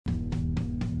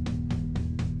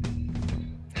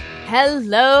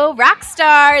Hello,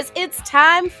 rockstars. It's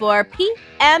time for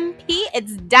PMP.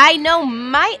 It's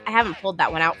Dynamite. I haven't pulled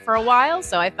that one out for a while,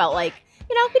 so I felt like,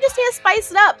 we just need to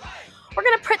spice it up. We're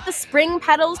going to print the spring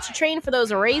pedals to train for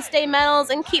those race day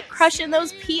medals and keep crushing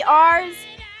those PRs.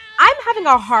 I'm having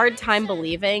a hard time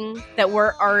believing that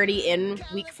we're already in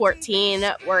week 14.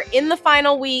 We're in the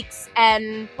final weeks,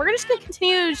 and we're just going to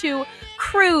continue to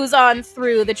cruise on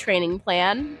through the training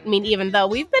plan. I mean, even though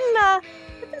we've been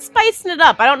spicing it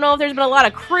up. I don't know if there's been a lot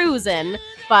of cruising,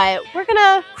 but we're going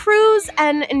to cruise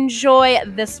and enjoy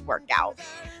this workout.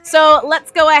 So let's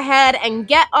go ahead and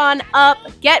get on up,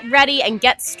 get ready, and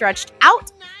get stretched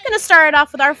out. Going to start it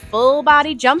off with our full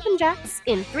body jumping jacks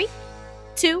in 3,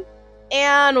 2,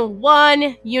 and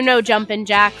 1. Jumping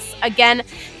jacks. Again,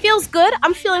 feels good.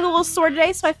 I'm feeling a little sore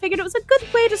today, so I figured it was a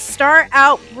good way to start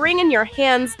out bringing your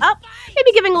hands up,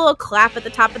 maybe giving a little clap at the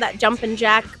top of that jumping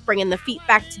jack, bringing the feet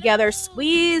back together,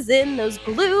 squeeze in those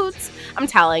glutes. I'm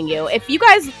telling you, if you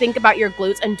guys think about your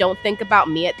glutes and don't think about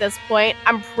me at this point,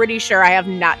 I'm pretty sure I have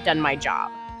not done my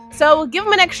job. So give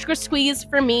them an extra squeeze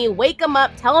for me, wake them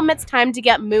up, tell them it's time to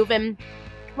get moving.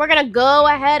 We're going to go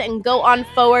ahead and go on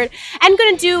forward and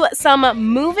going to do some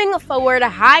moving forward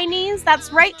high knees. That's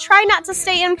right. Try not to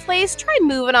stay in place. Try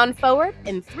moving on forward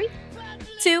in 3,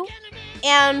 2,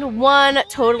 and 1.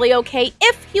 Totally okay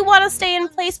if you want to stay in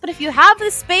place, but if you have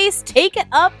the space, take it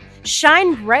up.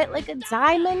 Shine bright like a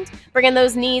diamond. Bringing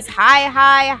those knees high,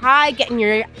 high, high. Getting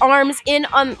your arms in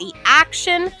on the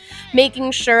action.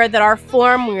 Making sure that our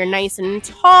form, we're nice and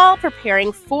tall.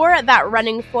 Preparing for that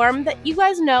running form that you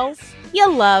guys know. You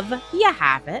love, you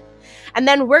have it. And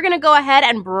then we're going to go ahead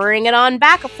and bring it on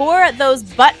back for those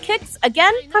butt kicks.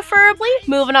 Again, preferably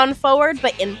moving on forward,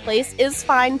 but in place is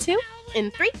fine too. In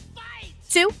 3,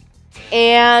 2,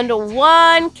 and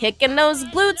 1. Kicking those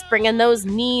glutes, bringing those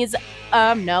knees.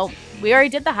 No, we already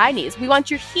did the high knees. We want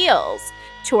your heels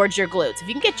towards your glutes. If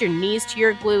you can get your knees to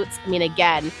your glutes,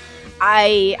 again,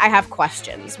 I have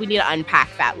questions. We need to unpack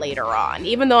that later on.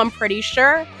 Even though I'm pretty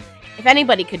sure if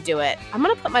anybody could do it, I'm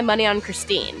going to put my money on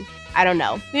Christine. I don't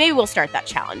know. Maybe we'll start that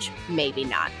challenge. Maybe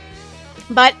not.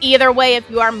 But either way, if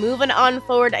you are moving on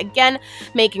forward, again,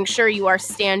 making sure you are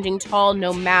standing tall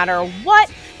no matter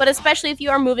what, but especially if you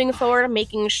are moving forward,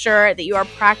 making sure that you are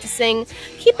practicing,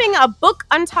 keeping a book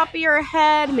on top of your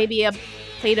head, maybe a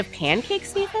plate of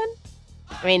pancakes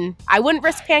even. I wouldn't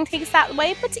risk pancakes that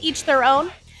way, but to each their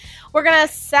own. We're going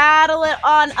to saddle it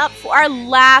on up for our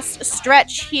last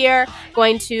stretch here.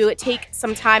 Going to take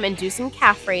some time and do some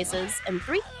calf raises in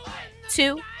 3,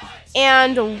 2,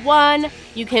 and 1.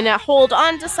 You can hold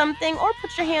on to something or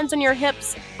put your hands on your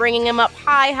hips, bringing them up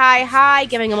high, high, high,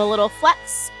 giving them a little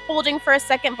flex, holding for a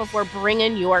second before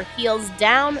bringing your heels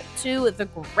down to the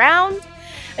ground.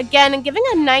 Again, giving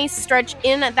a nice stretch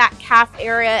in that calf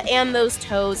area and those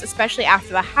toes, especially after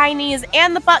the high knees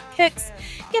and the butt kicks.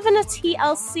 Giving a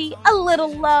TLC, a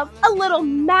little love, a little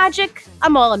magic.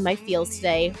 I'm all in my feels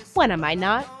today. When am I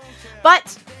not?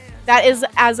 But that is,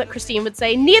 as Christine would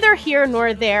say, neither here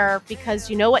nor there, because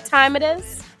you know what time it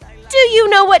is? Do you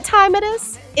know what time it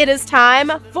is? It is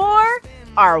time for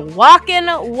our walking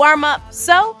warm-up.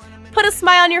 So put a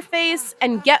smile on your face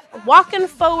and get walking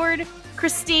forward.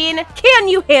 Christine, can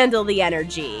you handle the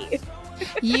energy?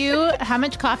 How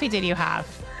much coffee did you have?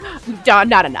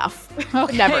 Not enough.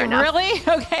 Okay, never enough. Really?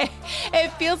 Okay. It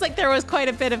feels like there was quite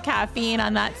a bit of caffeine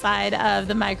on that side of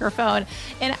the microphone,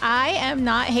 and I am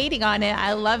not hating on it.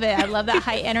 I love it. I love that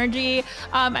high energy.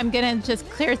 I'm going to just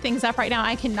clear things up right now.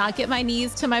 I cannot get my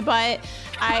knees to my butt.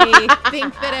 I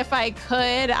think that if I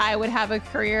could, I would have a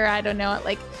career, I don't know,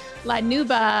 like La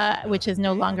Nuba, which is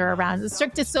no longer around, the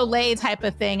Cirque du Soleil type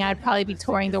of thing. I'd probably be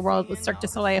touring the world with Cirque du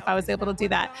Soleil if I was able to do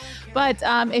that. But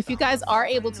if you guys are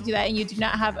able to do that and you do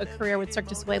not have a career with Cirque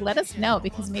du Soleil, let us know,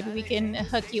 because maybe we can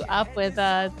hook you up with,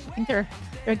 I think they're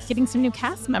getting some new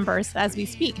cast members as we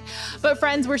speak. But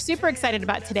friends, we're super excited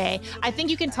about today. I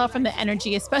think you can tell from the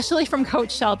energy, especially from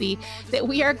Coach Shelby, that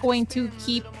we are going to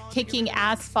keep kicking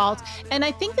asphalt. And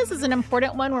I think this is an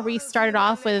important one where we started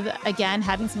off with, again,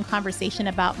 having some conversation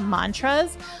about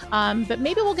mantras. But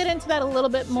maybe we'll get into that a little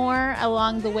bit more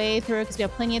along the way through, because we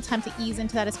have plenty of time to ease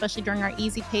into that, especially during our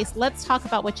easy pace. Let's talk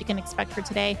about what you can expect for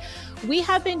today. We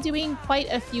have been doing quite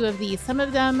a few of these. Some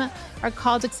of them are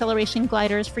called acceleration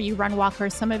gliders for you run walkers.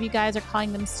 Some of you guys are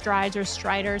calling them strides or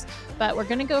striders, but we're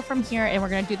going to go from here and we're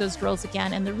going to do those drills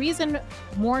again. And the reason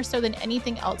more so than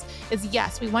anything else is,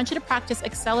 yes, we want you to practice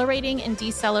accelerating and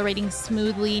decelerating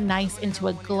smoothly, nice into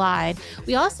a glide.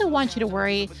 We also want you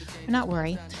to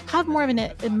have more of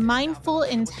a mindful,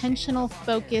 intentional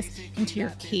focus into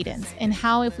your cadence, and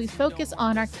how if we focus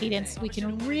on our cadence, we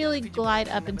can really glide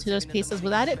up into those paces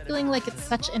without it feeling like it's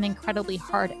such an incredibly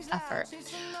hard effort.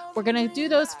 We're going to do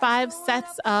those 5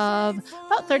 sets of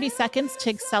about 30 seconds to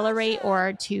accelerate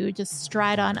or to just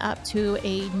stride on up to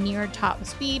a near top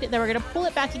speed. Then we're going to pull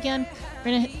it back again.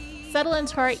 We're going to settle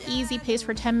into our easy pace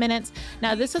for 10 minutes.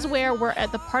 Now, this is where we're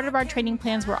at the part of our training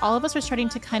plans where all of us are starting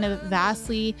to kind of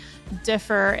vastly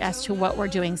differ as to what we're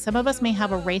doing. Some of us may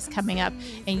have a race coming up,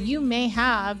 and you may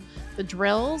have the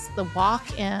drills, the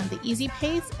walk, and the easy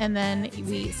pace, and then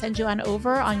we send you on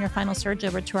over on your final surge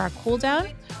over to our cool down.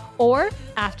 Or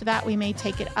after that, we may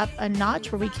take it up a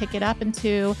notch where we kick it up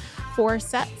into 4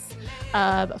 sets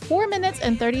of 4 minutes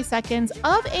and 30 seconds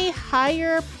of a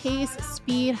higher pace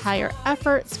speed, higher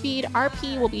effort speed.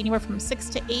 RP will be anywhere from 6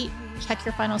 to 8. Check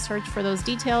your final surge for those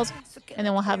details. And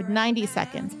then we'll have 90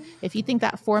 seconds. If you think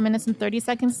that 4 minutes and 30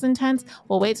 seconds is intense,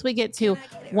 we'll wait till we get to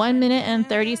 1 minute and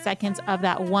 30 seconds of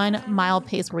that 1 mile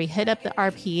pace where we hit up the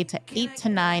RP to 8 to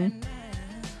 9.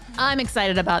 I'm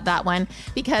excited about that one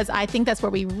because I think that's where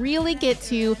we really get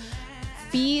to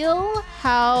feel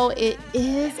how it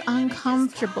is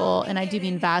uncomfortable, and I do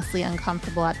mean vastly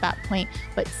uncomfortable at that point,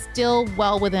 but still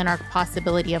well within our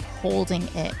possibility of holding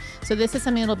it. So this is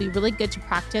something that'll be really good to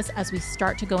practice as we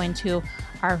start to go into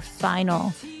our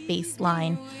final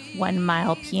baseline 1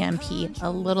 mile PMP a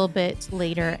little bit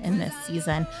later in this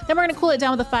season. Then we're going to cool it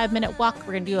down with a 5-minute walk.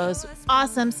 We're going to do those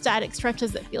awesome static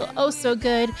stretches that feel oh so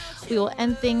good. We will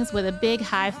end things with a big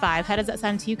high five. How does that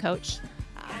sound to you, Coach?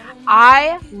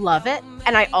 I love it.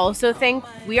 And I also think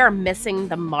we are missing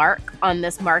the mark on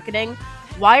this marketing.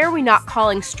 Why are we not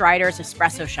calling striders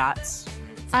espresso shots?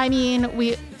 I mean,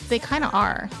 they kind of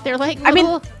are. They're like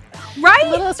little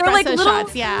espresso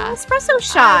shots. Yeah. Little espresso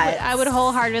shots. I would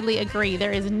wholeheartedly agree.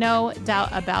 There is no doubt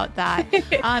about that.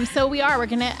 So we're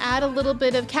going to add a little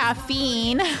bit of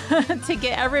caffeine to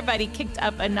get everybody kicked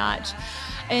up a notch.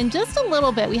 And just a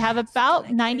little bit. We have about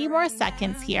 90 more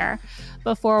seconds here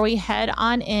before we head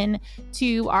on in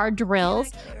to our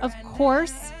drills. Of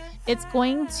course, it's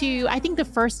going to, I think the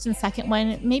first and second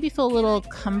one maybe feel a little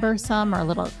cumbersome or a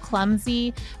little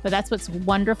clumsy, but that's what's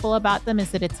wonderful about them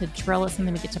is that it's a drill. It's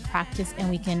something we get to practice, and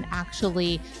we can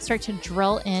actually start to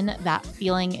drill in that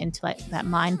feeling into that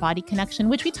mind-body connection,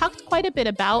 which we talked quite a bit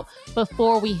about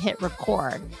before we hit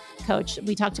record. Coach,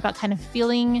 we talked about kind of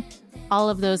feeling all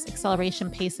of those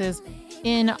acceleration paces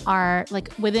in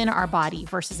within our body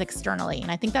versus externally.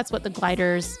 And I think that's what the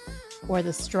gliders or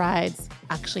the strides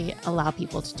actually allow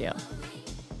people to do.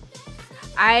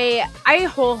 I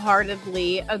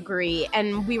wholeheartedly agree.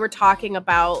 And we were talking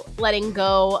about letting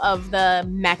go of the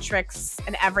metrics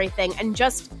and everything and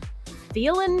just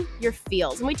feeling your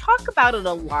feels. And we talk about it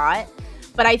a lot,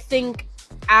 but I think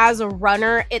as a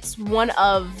runner, it's one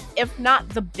of, if not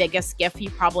the biggest gift you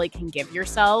probably can give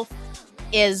yourself,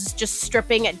 is just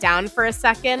stripping it down for a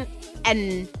second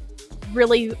and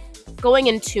really going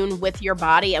in tune with your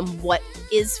body and what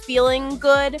is feeling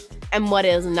good and what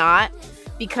is not,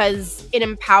 because it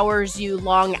empowers you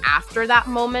long after that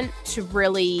moment to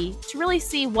really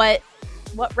see what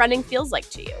running feels like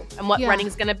to you and what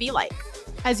running's going to be like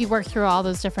as you work through all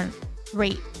those different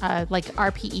rate like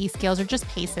RPE scales or just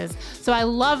paces. So I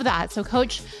love that. So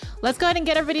Coach, let's go ahead and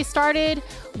get everybody started.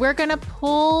 We're going to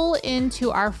pull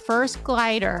into our first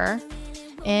glider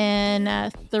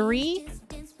in 3,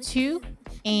 2,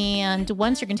 and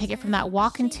 1. So you're going to take it from that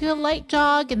walk into a light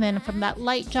jog. And then from that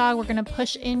light jog, we're going to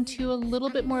push into a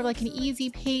little bit more like an easy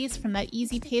pace. From that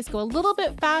easy pace, go a little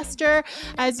bit faster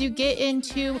as you get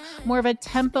into more of a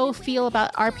tempo feel,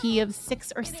 about RP of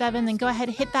 6 or 7. Then go ahead,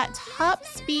 hit that top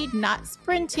speed, not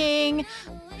sprinting.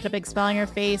 Put a big smile on your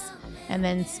face. And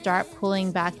then start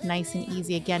pulling back nice and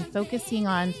easy again, focusing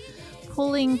on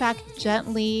pulling back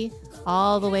gently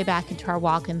all the way back into our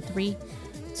walk in 3,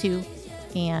 2,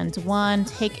 and 1.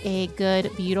 Take a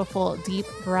good, beautiful, deep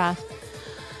breath.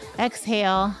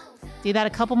 Exhale. Do that a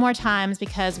couple more times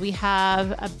because we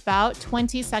have about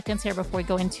 20 seconds here before we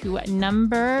go into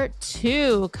number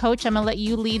 2. Coach, I'm going to let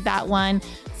you lead that one.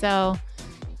 So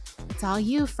it's all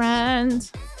you, friend.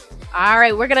 All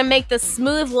right, we're going to make this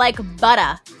smooth like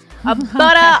butter. A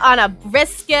butter on a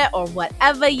brisket or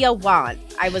whatever you want.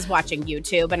 I was watching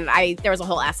YouTube and there was a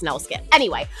whole SNL skit.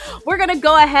 Anyway, we're going to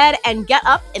go ahead and get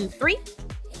up in 3,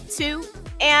 2,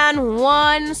 and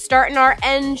 1. Starting our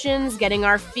engines, getting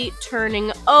our feet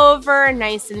turning over,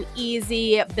 nice and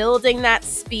easy, building that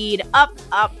speed up,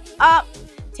 up, up.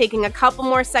 Taking a couple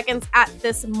more seconds at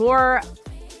this more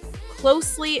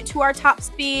closely to our top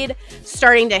speed,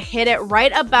 starting to hit it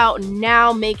right about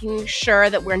now, making sure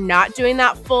that we're not doing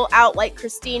that full out like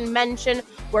Christine mentioned.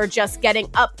 We're just getting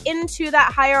up into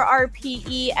that higher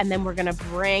RPE, and then we're going to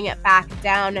bring it back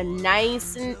down and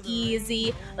nice and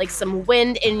easy, like some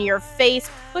wind in your face,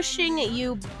 pushing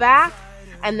you back.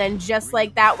 And then just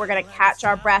like that, we're going to catch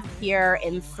our breath here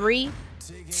in 3,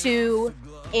 2,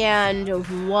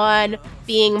 and 1,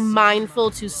 being mindful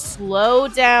to slow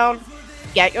down.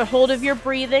 Get your hold of your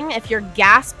breathing. If you're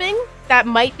gasping, that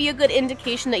might be a good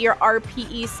indication that your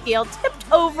RPE scale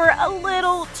tipped over a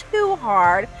little too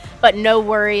hard. But no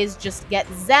worries, just get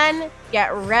zen,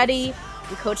 get ready,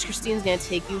 and Coach Christine's going to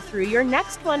take you through your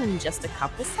next one in just a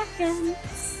couple seconds.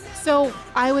 So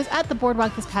I was at the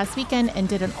boardwalk this past weekend and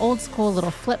did an old school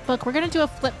little flip book. We're going to do a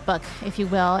flip book, if you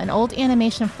will, an old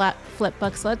animation flip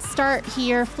book. So let's start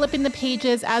here, flipping the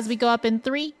pages as we go up in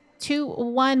 3, 2,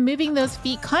 1, moving those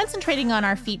feet, concentrating on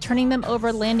our feet, turning them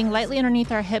over, landing lightly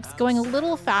underneath our hips, going a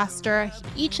little faster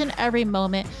each and every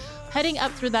moment, heading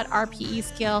up through that RPE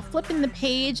scale, flipping the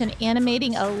page and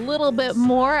animating a little bit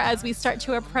more as we start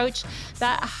to approach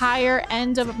that higher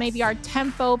end of maybe our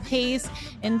tempo pace.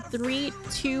 In 3,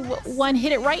 2, 1,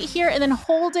 hit it right here and then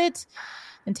hold it.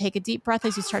 And take a deep breath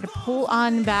as you start to pull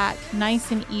on back,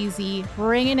 nice and easy,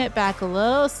 bringing it back a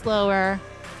little slower,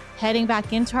 heading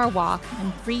back into our walk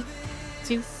in 3,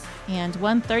 2, and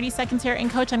 1. 30 seconds here. And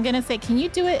Coach, I'm going to say, can you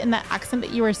do it in the accent that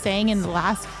you were saying in the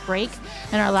last break,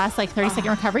 in our last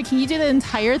 30-second recovery? Can you do the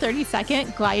entire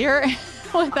 30-second glider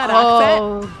with that accent?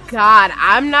 Oh, God,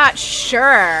 I'm not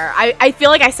sure. I feel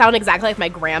like I sound exactly like my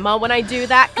grandma when I do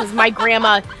that, because my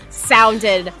grandma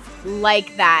sounded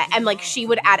like that. And she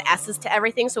would add S's to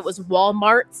everything. So it was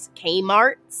Walmart's,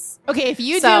 Kmart's. Okay, if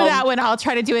you do that one, I'll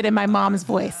try to do it in my mom's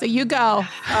voice. So you go.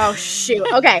 Oh, shoot.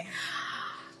 Okay.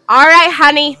 All right,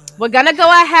 honey. We're going to go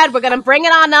ahead. We're going to bring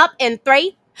it on up in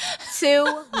 3, 2,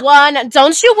 1.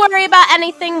 Don't you worry about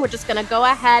anything. We're just going to go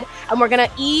ahead and we're going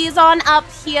to ease on up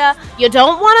here. You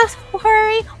don't want to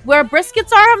worry. Where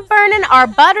briskets aren't burning, our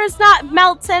butter's not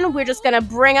melting. We're just going to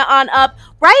bring it on up.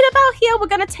 Right about here, we're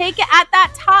going to take it at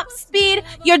that top speed.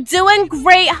 You're doing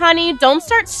great, honey. Don't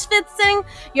start schwitzing.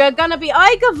 You're going to be,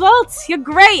 gewalt. You're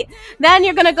great. Then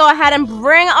you're going to go ahead and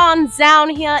bring on down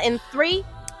here in 3,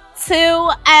 2,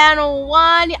 and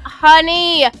 1.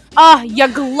 Honey, you're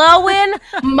glowing.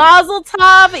 Mazel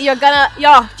tov.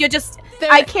 You're just,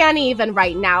 I can't even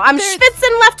right now. I'm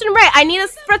schwitzing left and right. I need a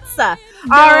spritzer.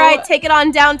 No. All right, take it on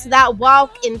down to that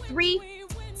walk in 3,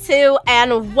 2,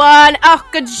 and 1. Oh,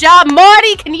 good job,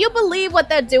 Marty. Can you believe what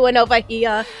they're doing over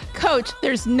here? Coach,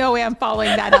 there's no way I'm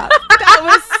following that up. That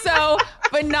was so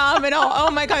phenomenal. Oh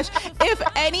my gosh. If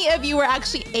any of you were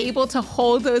actually able to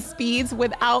hold those speeds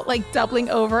without doubling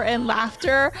over in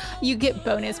laughter, you get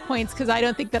bonus points, because I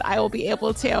don't think that I will be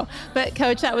able to. But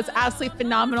Coach, that was absolutely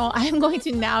phenomenal. I'm going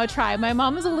to now try. My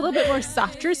mom was a little bit more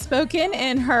softer spoken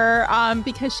in her,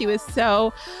 because she was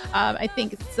so, I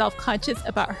think, self-conscious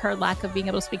about her lack of being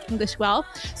able to speak English well.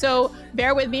 So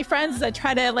bear with me, friends, as I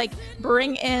try to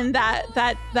bring in that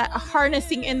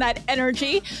harnessing in that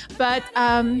energy. But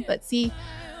let's see.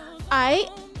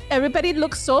 Everybody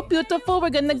looks so beautiful. We're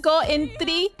gonna go in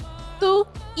 3, 2,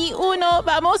 y 1.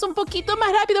 Vamos un poquito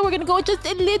más rápido. We're gonna go just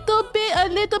a little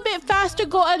bit faster.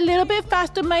 Go a little bit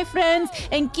faster, my friends,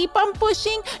 and keep on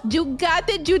pushing. You got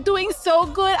it. You're doing so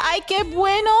good. Ay, qué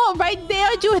bueno. Right there.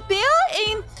 You're there.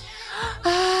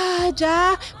 And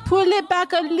ya, pull it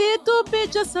back a little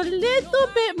bit, just a little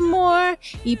bit more.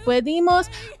 Y podemos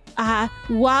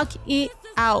walk it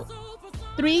out.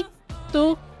 3,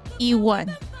 2, y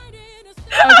 1.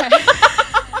 Okay.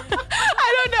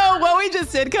 I don't know what we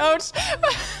just did, Coach.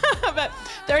 But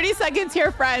 30 seconds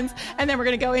here, friends. And then we're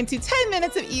going to go into 10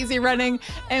 minutes of easy running.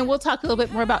 And we'll talk a little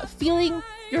bit more about feeling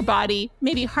your body,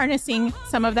 maybe harnessing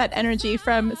some of that energy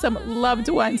from some loved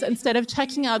ones instead of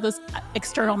checking out those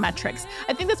external metrics.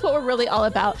 I think that's what we're really all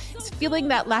about, is feeling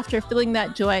that laughter, feeling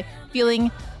that joy,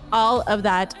 feeling all of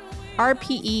that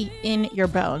RPE in your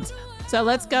bones. So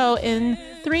let's go in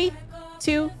 3,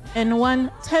 2, and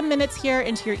 1. 10 minutes here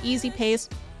into your easy pace.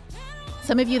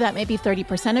 Some of you, that may be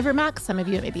 30% of your max. Some of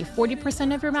you, it may be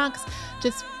 40% of your max.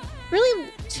 Just really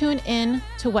tune in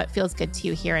to what feels good to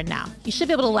you here and now. You should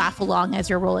be able to laugh along as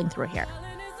you're rolling through here.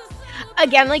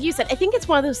 Again, like you said, I think it's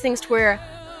one of those things to where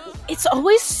it's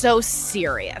always so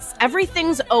serious.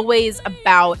 Everything's always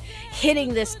about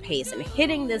hitting this pace and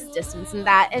hitting this distance and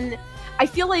that. And I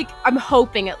feel like, I'm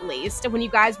hoping at least, when you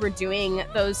guys were doing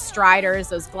those striders,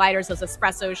 those gliders, those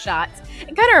espresso shots,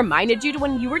 it kind of reminded you to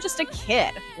when you were just a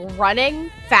kid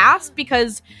running fast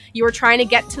because you were trying to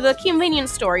get to the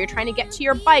convenience store, you're trying to get to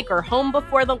your bike or home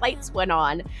before the lights went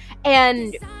on.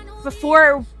 And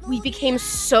before we became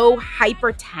so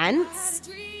hyper tense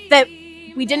that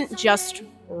we didn't just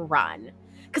run.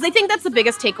 Because I think that's the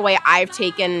biggest takeaway I've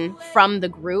taken from the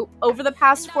group over the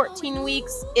past 14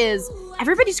 weeks is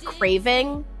everybody's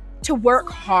craving to work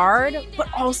hard, but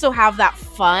also have that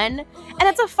fun. And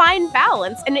it's a fine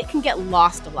balance, and it can get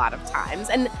lost a lot of times.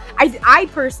 And I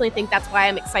personally think that's why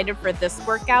I'm excited for this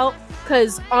workout,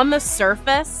 because on the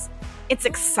surface, it's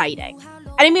exciting.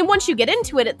 And I mean, once you get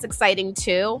into it, it's exciting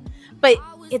too. But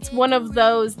it's one of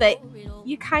those that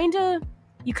you kind of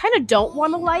don't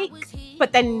want to like,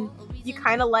 but then you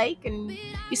kind of like, and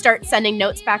you start sending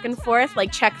notes back and forth,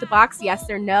 like check the box, yes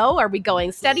or no. Are we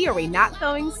going steady? Are we not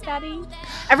going steady?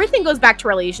 Everything goes back to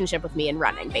relationship with me and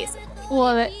running, basically.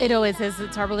 Well, it always is.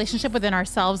 It's our relationship within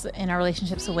ourselves and our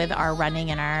relationships with our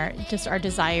running and our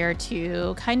desire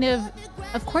to kind of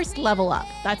course, level up.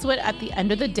 That's what, at the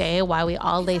end of the day, why we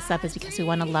all lace up is because we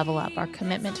want to level up our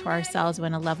commitment to ourselves. We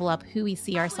want to level up who we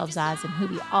see ourselves as and who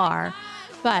we are.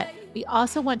 But we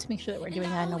also want to make sure that we're doing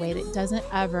that in a way that doesn't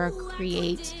ever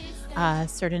create a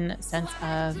certain sense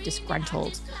of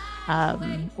disgruntled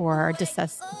or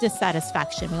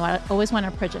dissatisfaction. We always want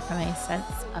to approach it from a sense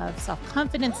of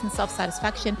self-confidence and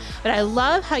self-satisfaction. But I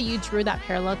love how you drew that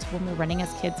parallel to when we were running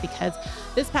as kids, because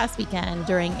this past weekend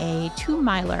during a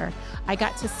 2-miler, I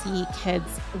got to see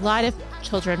kids. A lot of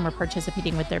children were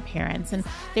participating with their parents, and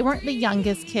they weren't the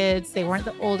youngest kids. They weren't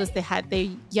the oldest.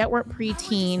 They yet weren't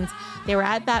preteens. They were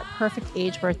at that perfect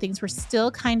age where things were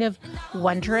still kind of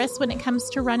wondrous when it comes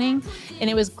to running. And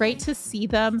it was great to see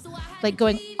them like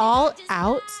going all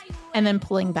out and then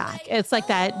pulling back. It's like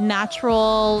that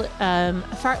natural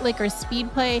fartlek or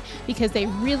speed play, because they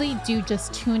really do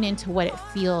just tune into what it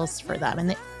feels for them.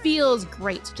 And it feels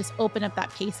great to just open up that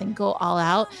pace and go all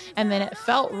out. And then it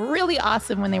felt really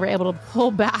awesome when they were able to pull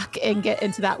back and get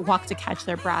into that walk to catch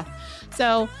their breath.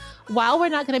 So while we're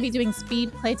not going to be doing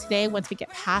speed play today, once we get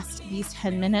past these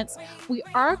 10 minutes, we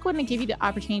are going to give you the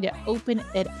opportunity to open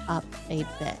it up a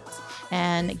bit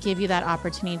and give you that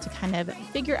opportunity to kind of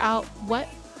figure out what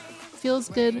feels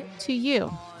good to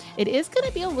you. It is going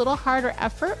to be a little harder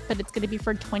effort, but it's going to be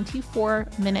for 24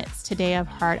 minutes today of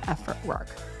hard effort work.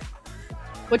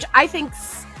 Which I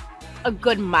think's a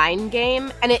good mind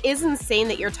game. And it is insane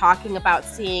that you're talking about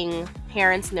seeing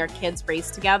parents and their kids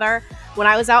race together. When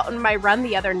I was out on my run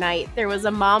the other night, there was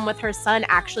a mom with her son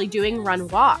actually doing run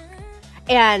walk.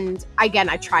 And again,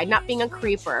 I tried not being a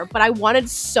creeper, but I wanted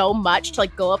so much to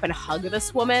like go up and hug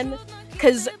this woman,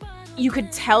 because you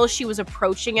could tell she was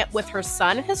approaching it with her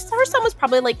son. Her son was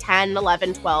probably like 10,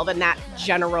 11, 12 in that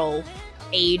general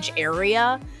age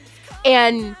area.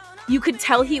 And you could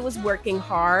tell he was working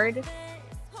hard,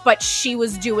 but she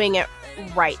was doing it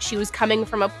right. She was coming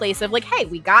from a place of like, hey,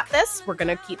 we got this. We're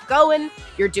going to keep going.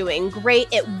 You're doing great.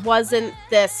 It wasn't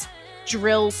this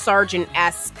drill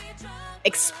sergeant-esque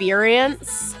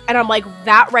experience. And I'm like,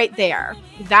 that right there,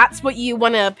 that's what you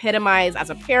want to epitomize as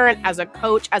a parent, as a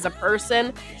coach, as a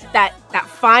person, that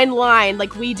fine line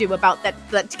like we do about that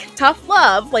tough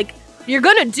love. Like, you're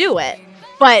going to do it,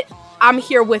 but I'm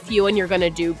here with you and you're going to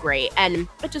do great. And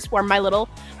it just warmed my little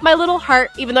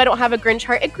heart. Even though I don't have a Grinch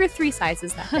heart, it grew 3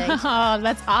 sizes that day. Oh,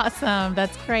 that's awesome.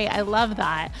 That's great. I love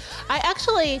that. I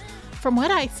actually, from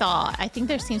what I saw, I think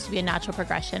there seems to be a natural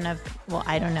progression of, well,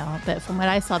 I don't know, but from what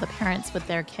I saw, the parents with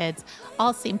their kids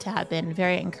all seem to have been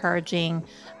very encouraging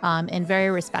and very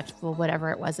respectful,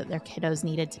 whatever it was that their kiddos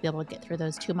needed to be able to get through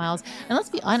those 2 miles. And let's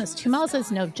be honest, 2 miles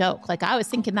is no joke. Like, I was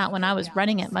thinking that when I was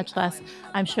running it, much less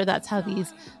I'm sure that's how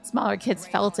these smaller kids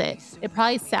felt it. It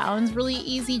probably sounds really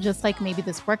easy, just like maybe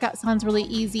this workout sounds really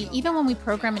easy. Even when we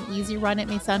program an easy run, it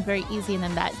may sound very easy. And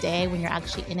then that day when you're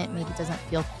actually in it, maybe it doesn't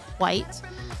feel quite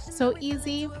so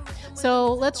easy.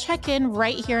 So let's check in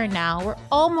right here and now. We're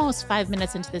almost 5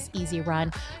 minutes into this easy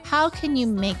run. How can you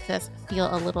make this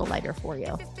feel a little lighter for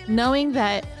you? Knowing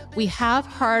that we have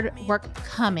hard work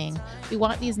coming, we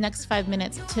want these next 5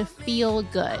 minutes to feel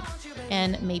good.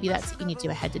 And maybe that's, you need to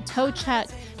do a head to toe check.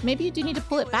 Maybe you do need to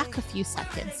pull it back a few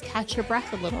seconds, catch your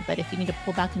breath a little bit. If you need to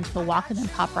pull back into a walk and then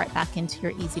pop right back into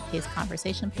your easy pace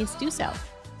conversation pace, do so.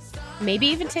 Maybe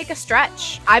even take a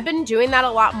stretch. I've been doing that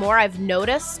a lot more. I've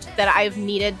noticed that I've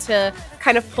needed to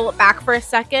kind of pull it back for a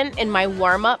second in my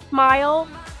warm-up mile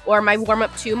or my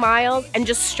warm-up 2 miles and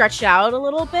just stretch it out a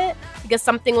little bit because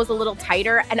something was a little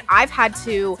tighter. And I've had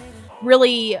to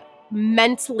really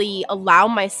mentally allow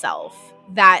myself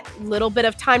that little bit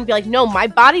of time to be like, no, my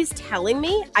body's telling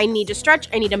me I need to stretch,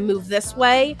 I need to move this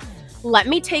way. Let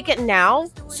me take it now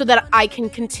so that I can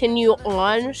continue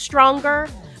on stronger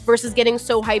versus getting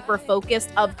so hyper-focused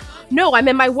of, no, I'm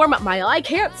in my warm-up mile, I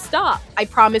can't stop. I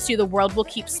promise you the world will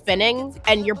keep spinning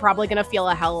and you're probably going to feel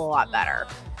a hell of a lot better.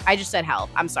 I just said hell.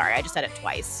 I'm sorry. I just said it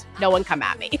twice. No one come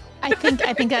at me. I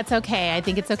think that's okay. I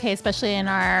think it's okay, especially in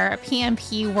our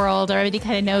PMP world. Everybody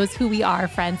kind of knows who we are,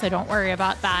 friends, so don't worry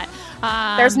about that.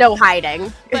 There's no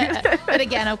hiding. but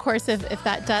again, of course, if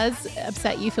that does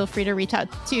upset you, feel free to reach out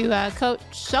to Coach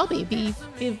Shelby.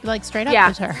 Be like straight up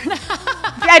with her.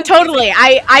 Yeah, totally.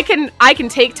 I can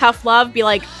take tough love, be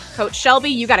like, Coach Shelby,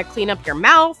 you got to clean up your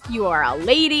mouth. You are a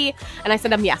lady. And I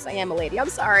said, yes, I am a lady. I'm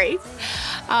sorry.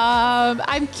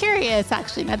 I'm curious,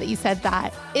 actually, now that you said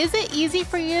that. Is it easy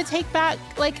for you to take back?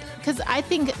 Because I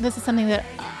think this is something that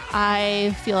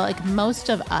I feel like most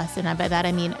of us, and by that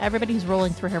I mean everybody who's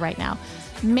rolling through here right now,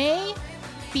 may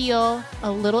feel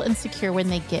a little insecure when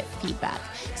they get feedback.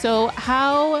 So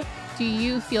how do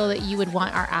you feel that you would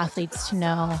want our athletes to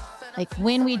know, like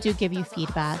when we do give you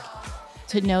feedback,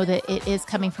 to know that it is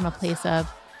coming from a place of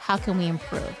how can we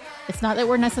improve? It's not that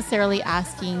we're necessarily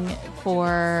asking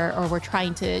for, or we're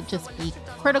trying to just be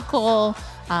critical.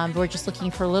 We're just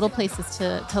looking for little places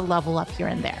to level up here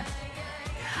and there.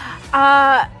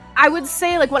 I would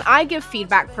say, like, when I give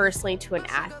feedback personally to an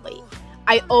athlete,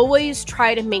 I always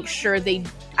try to make sure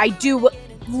I do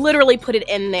literally put it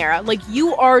in there. Like,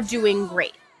 you are doing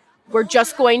great. We're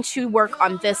just going to work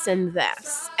on this and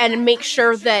this, and make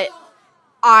sure that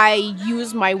I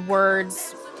use my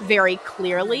words very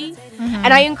clearly. Mm-hmm.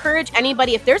 And I encourage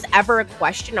anybody, if there's ever a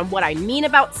question on what I mean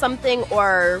about something,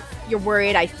 or you're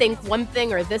worried I think one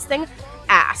thing or this thing,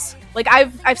 ask. Like,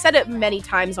 I've said it many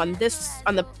times on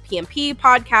the PMP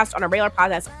podcast, on a regular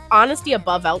podcast, honesty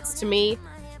above else to me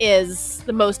is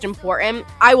the most important.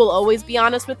 I will always be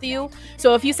honest with you.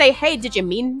 So if you say, hey, did you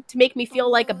mean to make me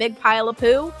feel like a big pile of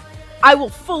poo? I will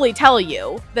fully tell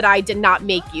you that I did not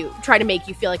try to make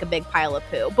you feel like a big pile of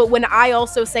poo. But when I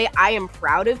also say I am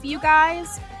proud of you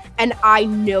guys, and I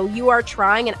know you are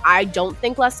trying, and I don't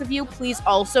think less of you, please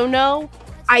also know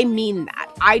I mean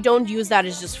that. I don't use that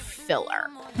as just filler.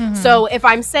 Mm-hmm. So if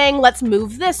I'm saying let's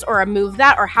move this or move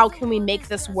that, or how can we make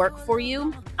this work for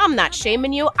you, I'm not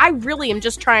shaming you. I really am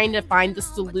just trying to find the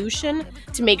solution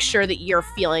to make sure that you're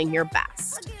feeling your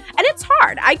best. And it's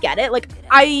hard. I get it. Like,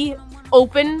 I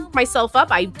open myself up.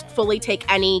 I fully take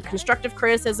any constructive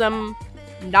criticism,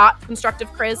 not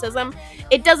constructive criticism.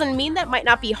 It doesn't mean that might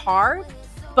not be hard,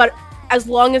 but as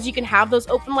long as you can have those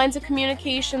open lines of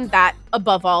communication, that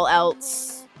above all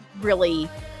else really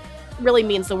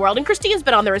means the world. And Christine's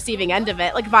been on the receiving end of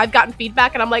it. Like, if I've gotten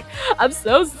feedback and I'm like, I'm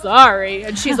so sorry,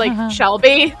 and she's like,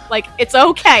 Shelby, like, it's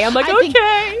okay. I'm like,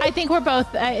 okay. I think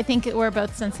we're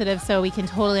both sensitive, so we can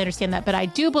totally understand that. But I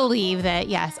do believe that,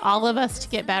 yes, all of us to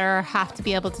get better have to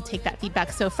be able to take that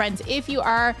feedback. So friends, if you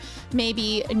are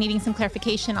maybe needing some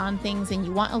clarification on things and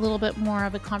you want a little bit more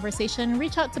of a conversation,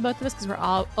 reach out to both of us, because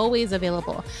we're always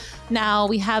available. Now,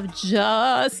 we have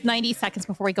just 90 seconds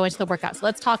before we go into the workout, so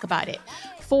let's talk about it.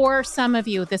 For some of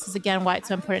you, this is again why it's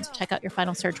so important to check out your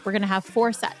final surge. We're going to have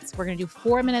 4 sets. We're going to do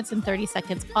 4 minutes and 30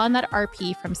 seconds on that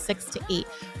RP from 6 to 8.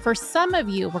 For some of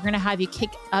you, we're going to have you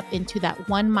kick up into that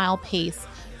 1 mile pace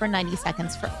for 90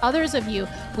 seconds. For others of you,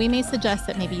 we may suggest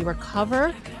that maybe you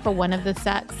recover for one of the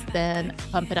sets, then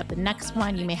bump it up the next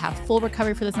one. You may have full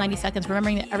recovery for those 90 seconds,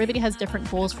 remembering that everybody has different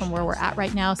goals from where we're at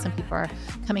right now. Some people are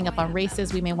coming up on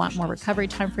races. We may want more recovery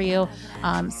time for you.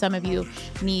 Some of you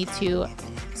need to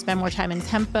spend more time in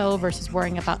tempo versus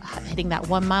worrying about hitting that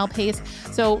 1 mile pace.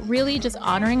 So really just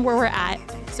honoring where we're at.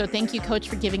 So thank you, Coach,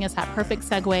 for giving us that perfect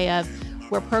segue of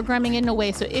we're programming in a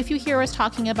way. So if you hear us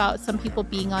talking about some people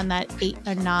being on that 8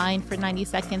 or 9 for 90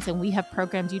 seconds, and we have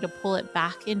programmed you to pull it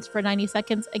back in for 90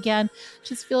 seconds, again,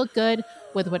 just feel good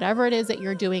with whatever it is that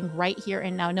you're doing right here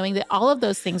and now, knowing that all of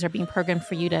those things are being programmed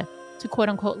for you to quote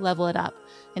unquote level it up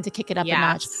and to kick it up a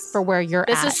notch for where you're at.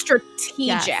 This is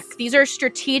strategic. Yes. These are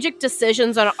strategic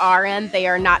decisions on our end. They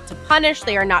are not to punish.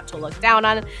 They are not to look down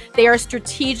on. They are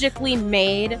strategically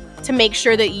made to make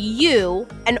sure that you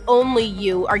and only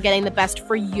you are getting the best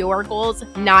for your goals,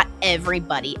 not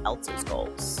everybody else's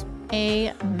goals.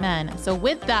 Amen. So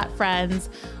with that, friends,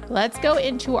 let's go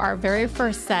into our very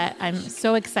first set. I'm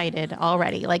so excited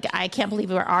already. Like, I can't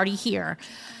believe we're already here.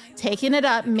 Taking it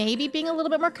up, maybe being a little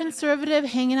bit more conservative,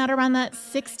 hanging out around that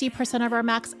 60% of our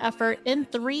max effort in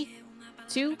 3,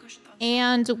 2,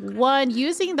 And one,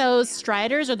 using those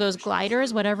striders or those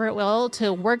gliders, whatever it will,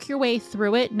 to work your way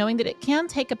through it, knowing that it can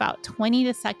take about 20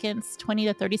 to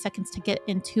 30 seconds to get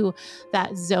into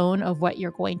that zone of what you're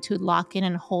going to lock in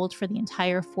and hold for the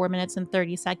entire 4 minutes and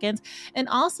 30 seconds. And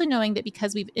also knowing that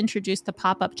because we've introduced the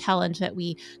pop-up challenge that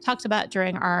we talked about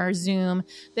during our Zoom,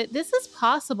 that this is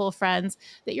possible, friends,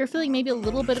 that you're feeling maybe a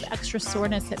little bit of extra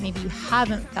soreness that maybe you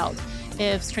haven't felt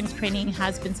if strength training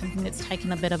has been something that's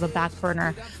taken a bit of a back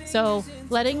burner. So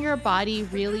letting your body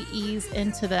really ease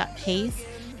into that pace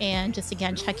and just,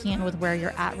 again, checking in with where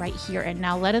you're at right here. And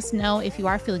now let us know if you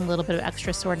are feeling a little bit of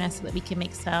extra soreness so that we can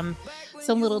make some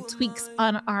little tweaks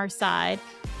on our side.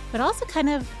 But also kind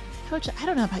of, Coach, I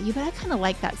don't know about you, but I kind of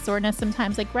like that soreness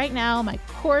sometimes. Like right now, my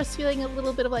core is feeling a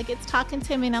little bit of like it's talking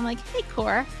to me, and I'm like, hey,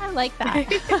 core, I like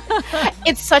that.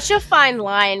 It's such a fine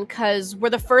line because we're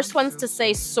the first ones to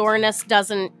say soreness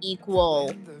doesn't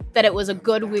equal that it was a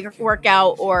good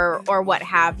workout or what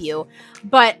have you.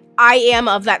 But I am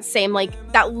of that same,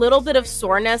 like, that little bit of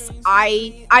soreness.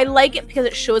 I like it because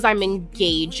it shows I'm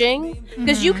engaging.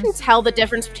 Because you can tell the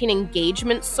difference between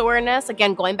engagement soreness,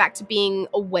 again, going back to being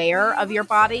aware of your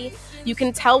body. You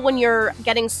can tell when you're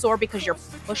getting sore because you're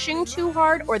pushing too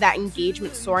hard, or that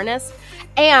engagement soreness.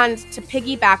 And to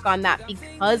piggyback on that,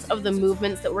 because of the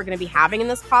movements that we're going to be having in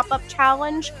this pop-up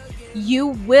challenge, you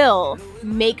will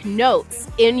make notes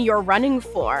in your running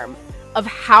form of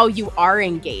how you are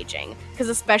engaging. Because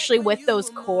especially with those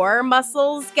core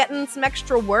muscles getting some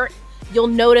extra work, you'll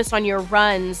notice on your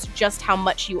runs just how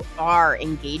much you are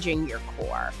engaging your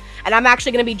core. And I'm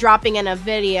actually going to be dropping in a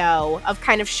video of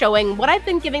kind of showing what I've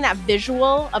been giving that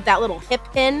visual of that little hip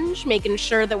hinge, making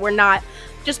sure that we're not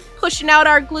just pushing out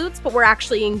our glutes, but we're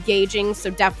actually engaging.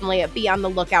 So definitely be on the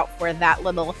lookout for that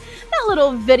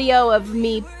little video of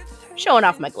me showing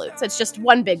off my glutes. It's just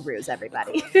one big ruse,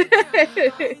 everybody.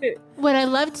 What I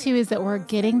love too is that we're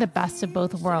getting the best of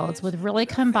both worlds with really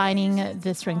combining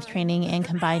the strength training and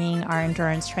combining our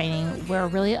endurance training. We're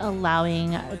really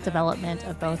allowing development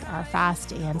of both our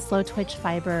fast and slow twitch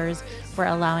fibers. We're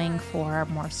allowing for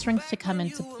more strength to come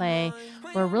into play.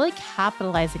 We're really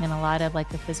capitalizing on a lot of like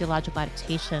the physiological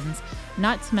adaptations,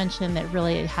 not to mention that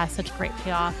really it has such great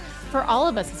payoff for all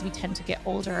of us as we tend to get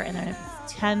older, and there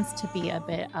tends to be a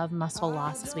bit of muscle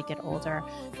loss as we get older,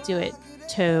 due it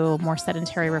to more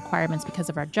sedentary requirements because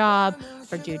of our job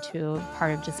or due to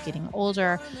part of just getting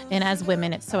older. And as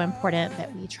women, it's so important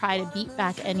that we try to beat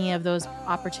back any of those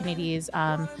opportunities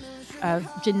of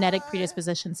genetic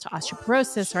predispositions to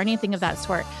osteoporosis or anything of that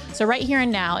sort. So right here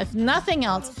and now, if nothing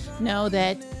else, know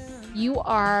that you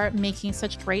are making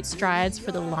such great strides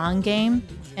for the long game.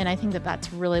 And I think that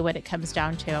that's really what it comes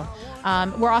down to.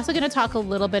 We're also going to talk a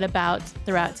little bit about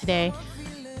throughout today,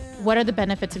 what are the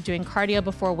benefits of doing cardio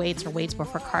before weights or weights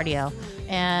before cardio?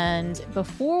 And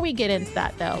before we get into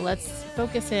that though, let's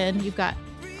focus in. You've got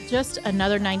just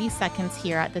another 90 seconds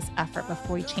here at this effort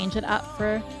before we change it up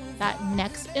for that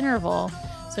next interval.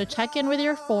 So check in with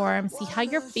your form, see how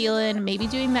you're feeling, maybe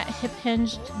doing that hip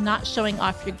hinge, not showing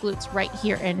off your glutes right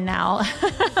here and now,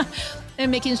 and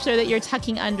making sure that you're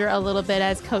tucking under a little bit,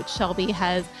 as Coach Shelby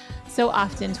has so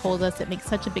often told us. It makes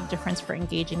such a big difference for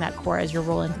engaging that core as you're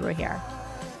rolling through here.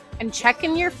 And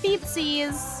checking your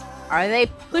feetsies. Are they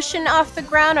pushing off the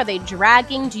ground? Are they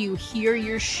dragging? Do you hear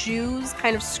your shoes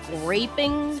kind of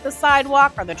scraping the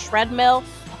sidewalk or the treadmill?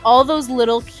 All those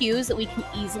little cues that we can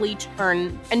easily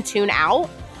turn and tune out.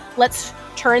 Let's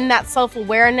turn that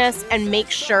self-awareness and make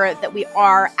sure that we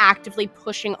are actively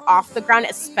pushing off the ground,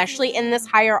 especially in this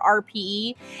higher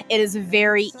RPE. It is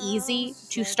very easy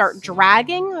to start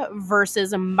dragging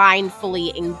versus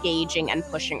mindfully engaging and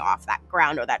pushing off that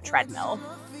ground or that treadmill.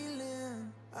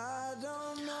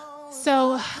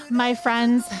 So, my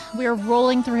friends, we're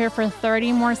rolling through here for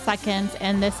 30 more seconds,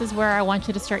 and this is where I want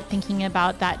you to start thinking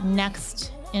about that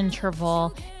next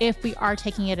interval. If we are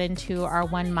taking it into our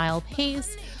 1 mile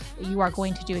pace, you are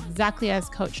going to do exactly as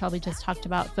Coach Shelby just talked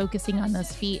about, focusing on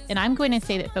those feet. And I'm going to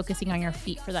say that focusing on your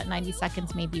feet for that 90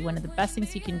 seconds may be one of the best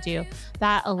things you can do.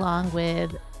 That, along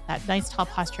with that nice tall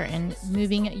posture and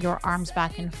moving your arms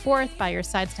back and forth by your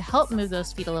sides to help move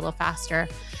those feet a little faster.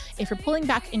 If you're pulling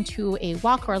back into a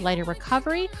walk or a lighter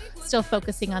recovery, still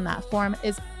focusing on that form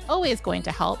is always going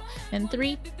to help. In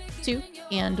 3, 2,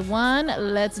 and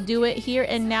 1, let's do it here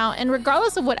and now. And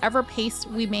regardless of whatever pace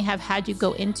we may have had you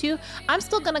go into, I'm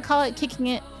still going to call it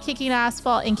kicking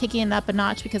asphalt and kicking it up a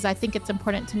notch, because I think it's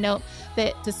important to note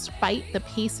that despite the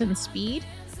pace and speed,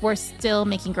 we're still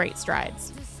making great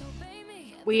strides.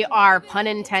 We are, pun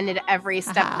intended, every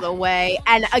step of the way.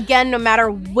 And again, no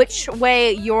matter which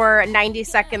way your 90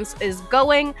 seconds is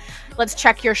going, let's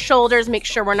check your shoulders, make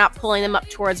sure we're not pulling them up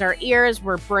towards our ears.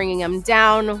 We're bringing them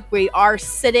down. We are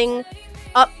sitting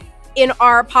up in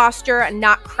our posture,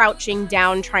 not crouching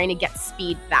down, trying to get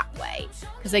speed that way.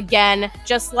 Because again,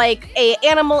 just like an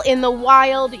animal in the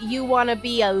wild, you want to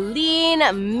be a lean,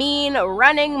 mean,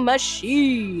 running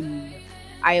machine.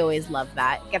 I always love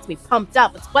that. It gets me pumped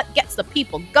up. It's what gets the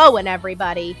people going,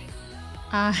 everybody.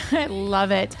 I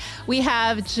love it. We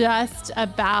have just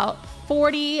about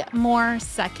 40 more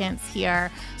seconds here.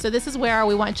 So this is where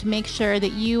we want to make sure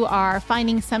that you are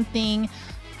finding something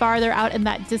farther out in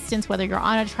that distance, whether you're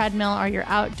on a treadmill or you're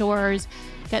outdoors.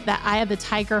 Get that eye of the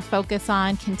tiger focus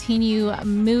on, continue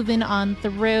moving on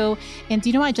through. And do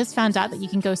you know, I just found out that you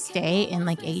can go stay in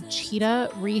like a cheetah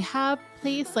rehab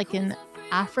place, like in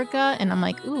Africa, and I'm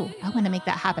like, ooh, I want to make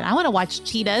that happen. I want to watch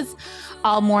cheetahs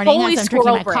all morning Holy as I'm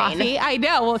drinking my brain. coffee. I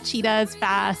know. Well, cheetahs,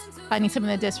 fast, finding some of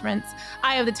the difference.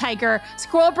 Eye of the tiger.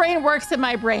 Squirrel brain works in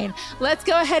my brain. Let's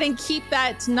go ahead and keep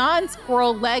that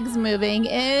non-squirrel legs moving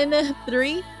in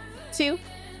 3, 2,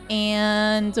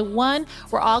 and 1.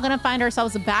 We're all going to find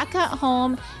ourselves back at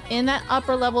home in that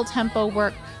upper level tempo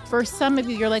work. For some of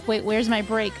you, you're like, wait, where's my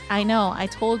break? I know, I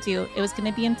told you it was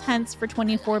going to be intense for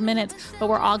 24 minutes, but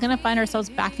we're all going to find ourselves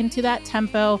back into that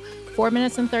tempo, 4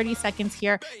 minutes and 30 seconds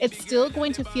here. It's still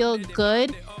going to feel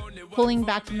good pulling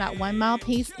back from that 1 mile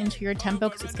pace into your tempo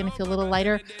because it's going to feel a little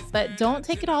lighter, but don't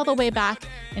take it all the way back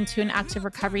into an active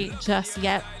recovery just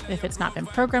yet if it's not been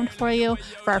programmed for you.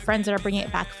 For our friends that are bringing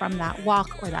it back from that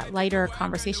walk or that lighter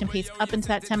conversation pace up into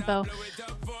that tempo,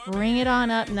 bring it on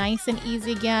up nice and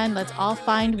easy again. Let's all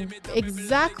find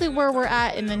exactly where we're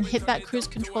at and then hit that cruise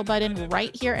control button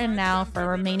right here and now for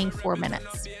remaining 4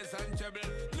 minutes.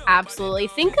 Absolutely.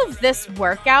 Think of this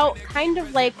workout kind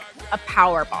of like a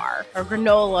power bar or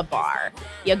granola bar.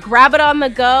 You grab it on the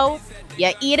go,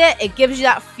 you eat it, it gives you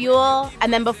that fuel,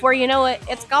 and then before you know it,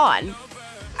 it's gone.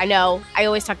 I know, I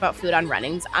always talk about food on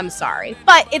runnings. I'm sorry.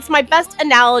 But it's my best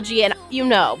analogy, and you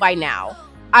know by now,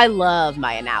 I love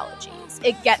my analogies.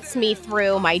 It gets me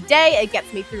through my day, it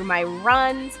gets me through my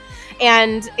runs,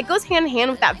 and it goes hand in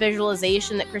hand with that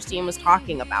visualization that Christine was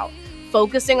talking about.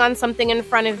 Focusing on something in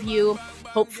front of you,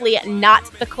 hopefully not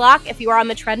the clock. If you are on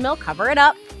the treadmill, cover it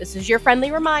up. This is your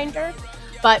friendly reminder.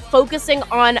 But focusing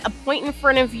on a point in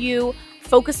front of you,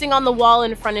 focusing on the wall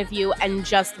in front of you, and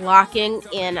just locking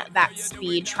in that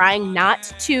speed. Trying not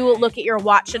to look at your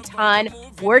watch a ton.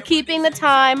 We're keeping the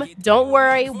time. Don't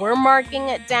worry. We're marking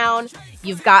it down.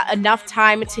 You've got enough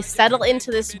time to settle into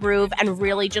this groove and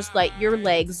really just let your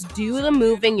legs do the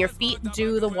moving, your feet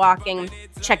do the walking,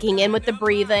 checking in with the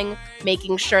breathing,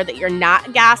 making sure that you're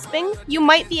not gasping. You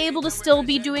might be able to still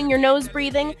be doing your nose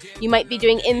breathing. You might be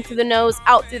doing in through the nose,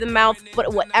 out through the mouth,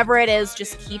 but whatever it is,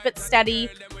 just keep it steady,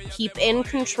 keep in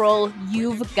control.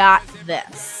 You've got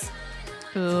this.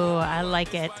 Ooh, I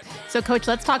like it. So, Coach,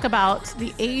 let's talk about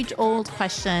the age-old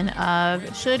question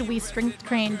of should we strength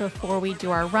train before we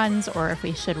do our runs or if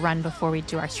we should run before we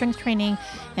do our strength training.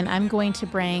 And I'm going to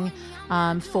bring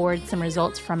forward some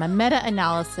results from a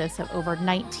meta-analysis of over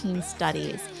 19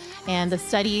 studies. And the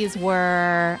studies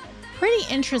were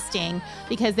pretty interesting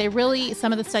because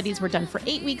some of the studies were done for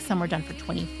 8 weeks, some were done for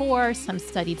 24, some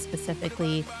studied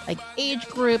specifically like age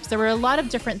groups. There were a lot of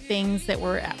different things that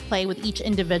were at play with each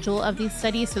individual of these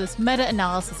studies. So this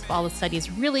meta-analysis of all the studies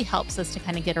really helps us to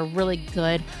kind of get a really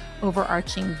good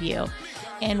overarching view.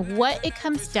 And what it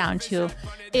comes down to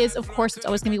is, of course, it's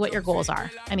always going to be what your goals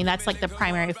are. I mean, that's like the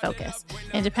primary focus.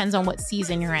 And it depends on what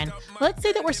season you're in. Let's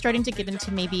say that we're starting to get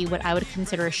into maybe what I would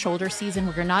consider a shoulder season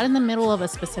where you're not in the middle of a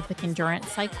specific endurance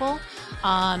cycle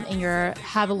and you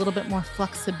have a little bit more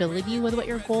flexibility with what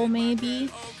your goal may be.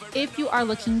 If you are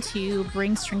looking to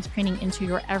bring strength training into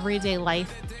your everyday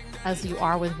life, as you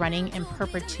are with running in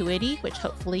perpetuity, which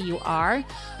hopefully you are,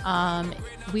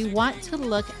 we want to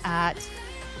look at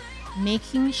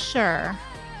making sure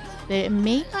that it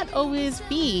may not always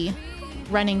be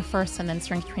running first and then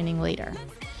strength training later.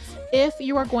 If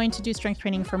you are going to do strength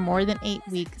training for more than 8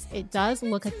 weeks, it does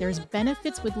look like there's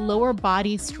benefits with lower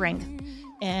body strength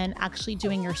and actually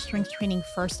doing your strength training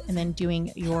first and then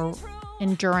doing your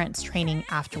endurance training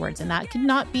afterwards. And that could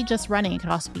not be just running, it could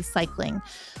also be cycling.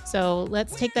 So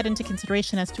let's take that into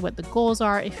consideration as to what the goals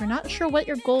are. If you're not sure what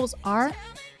your goals are,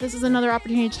 this is another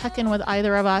opportunity to check in with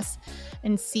either of us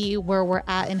and see where we're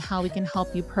at and how we can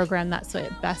help you program that so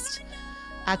it best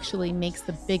actually makes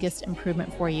the biggest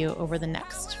improvement for you over the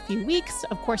next few weeks.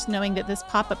 Of course, knowing that this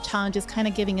pop-up challenge is kind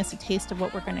of giving us a taste of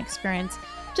what we're going to experience,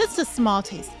 just a small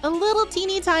taste, a little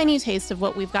teeny tiny taste of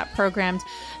what we've got programmed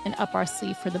and up our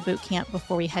sleeve for the boot camp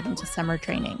before we head into summer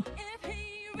training.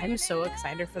 I'm so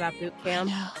excited for that boot camp.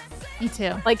 Yeah, me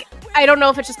too. Like, I don't know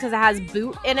if it's just because it has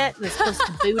boot in it, it's supposed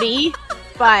to booty,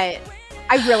 but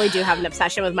I really do have an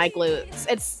obsession with my glutes.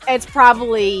 It's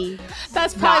probably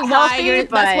that's probably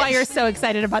that's why you're so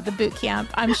excited about the boot camp.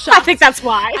 I'm shocked. I think that's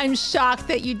why. I'm shocked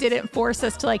that you didn't force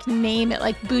us to like name it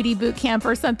like Booty Boot Camp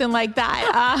or something like that.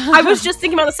 I was just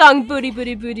thinking about the song Booty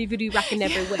Booty Booty Booty Rockin'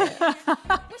 Everywhere.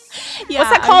 Yeah,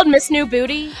 what's that called? Miss New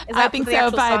Booty? Is that I think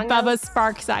so, by Bubba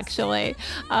Sparks, actually.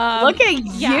 Look at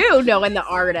you knowing the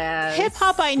artist. Hip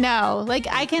hop, I know. Like,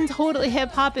 I can totally,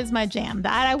 hip hop is my jam.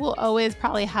 That I will always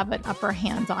probably have an upper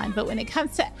hand on. But when it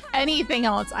comes to anything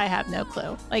else, I have no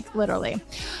clue. Like, literally.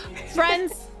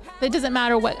 Friends, it doesn't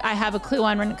matter what I have a clue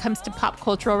on when it comes to pop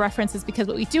cultural references, because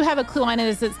what we do have a clue on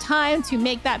is it's time to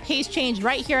make that pace change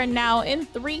right here and now in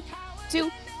 3, 2,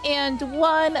 and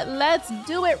 1. Let's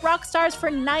do it, rock stars,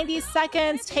 for 90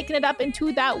 seconds, taking it up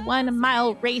into that 1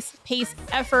 mile race pace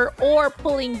effort or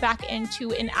pulling back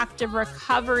into an active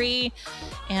recovery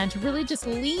and really just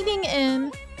leaning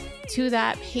in to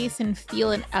that pace and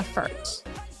feel and effort.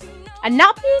 And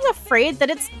not being afraid that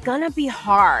it's gonna be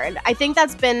hard. I think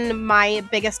that's been my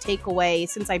biggest takeaway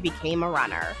since I became a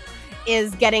runner,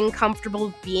 is getting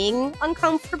comfortable being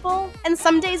uncomfortable. And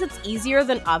some days it's easier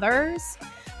than others,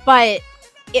 but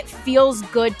it feels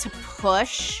good to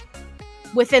push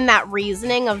within that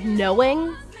reasoning of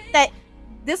knowing that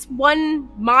this 1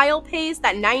 mile pace,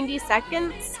 that 90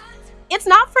 seconds, it's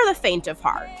not for the faint of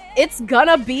heart. It's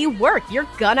gonna be work. You're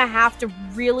gonna have to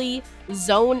really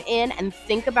zone in and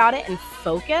think about it and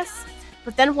focus.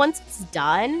 But then once it's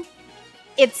done,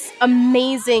 it's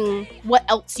amazing what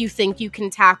else you think you can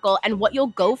tackle and what you'll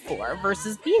go for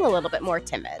versus being a little bit more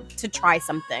timid to try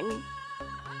something.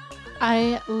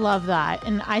 I love that.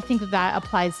 And I think that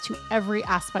applies to every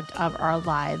aspect of our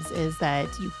lives, is that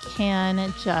you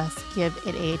can just give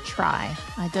it a try.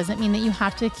 It doesn't mean that you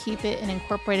have to keep it and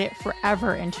incorporate it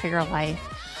forever into your life,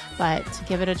 but to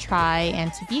give it a try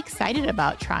and to be excited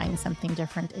about trying something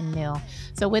different and new.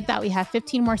 So with that, we have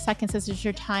 15 more seconds. This is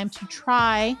your time to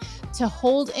try to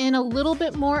hold in a little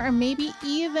bit more, or maybe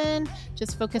even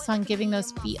just focus on giving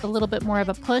those feet a little bit more of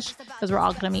a push, because we're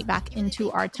all going to meet back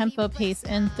into our tempo pace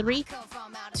in 3,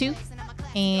 2,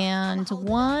 and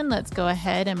 1. Let's go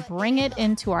ahead and bring it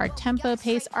into our tempo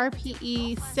pace,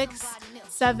 RPE 6,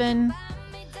 7,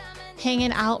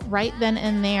 hanging out right then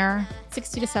and there,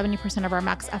 60 to 70% of our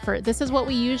max effort. This is what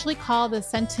we usually call the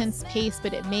sentence pace,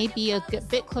 but it may be a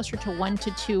bit closer to 1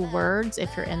 to 2 words if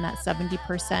you're in that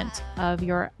 70% of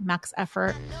your max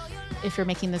effort. If you're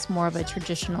making this more of a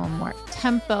traditional, more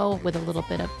tempo with a little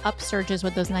bit of upsurges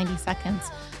with those 90 seconds,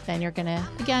 then you're gonna,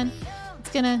 again, it's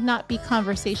gonna not be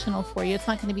conversational for you. It's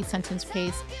not gonna be sentence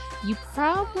pace. You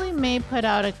probably may put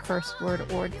out a curse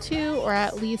word or two, or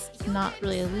at least not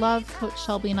really love Coach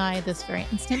Shelby and I this very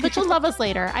instant, but you'll love us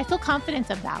later. I feel confident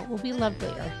of that. We'll be loved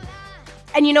later.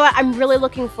 And you know what? I'm really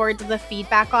looking forward to the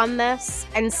feedback on this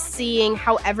and seeing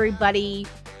how everybody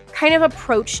kind of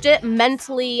approached it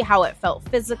mentally, how it felt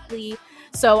physically.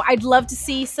 So I'd love to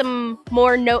see some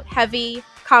more note-heavy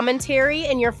commentary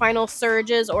in your final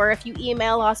surges, or if you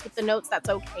email us with the notes, that's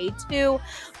okay too.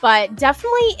 But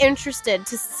definitely interested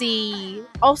to see.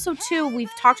 Also too,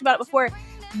 we've talked about it before,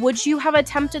 would you have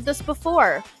attempted this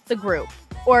before the group?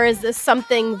 Or is this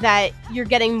something that you're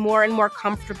getting more and more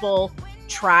comfortable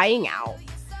trying out?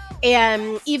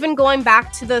 And even going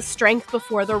back to the strength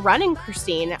before the running,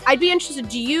 Christine, I'd be interested,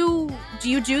 do you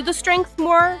do the strength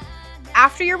more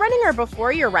after you're running or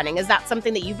before you're running? Is that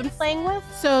something that you've been playing with?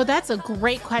 So that's a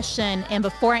great question. And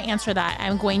before I answer that,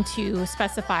 I'm going to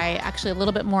specify actually a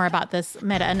little bit more about this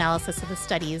meta-analysis of the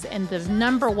studies. And the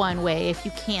number one way, if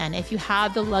you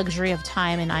have the luxury of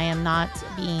time, and I am not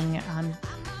being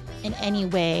in any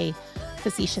way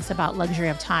facetious about luxury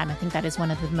of time. I think that is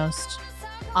one of the most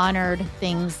honored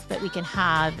things that we can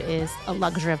have, is a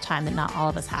luxury of time that not all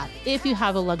of us have. If you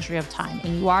have a luxury of time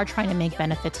and you are trying to make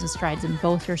benefits and strides in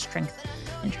both your strength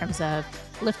in terms of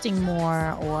lifting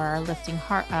more or lifting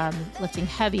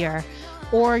heavier,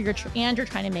 or you're trying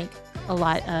to make a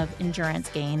lot of endurance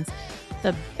gains,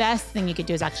 the best thing you could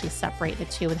do is actually separate the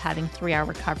two with having 3-hour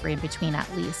recovery in between at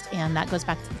least. And that goes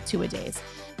back to the 2-a-days.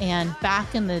 And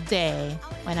back in the day,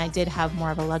 when I did have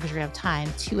more of a luxury of time,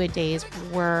 2-a-days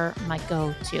were my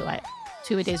go-to.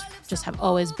 2-a-days just have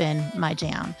always been my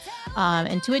jam.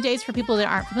 And 2-a-days, for people that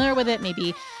aren't familiar with it,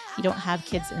 maybe you don't have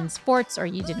kids in sports or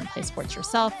you didn't play sports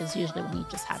yourself, is usually when you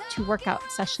just have 2 workout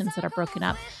sessions that are broken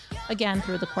up. Again,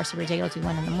 through the course of your day, you'll do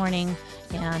one in the morning,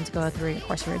 and go through the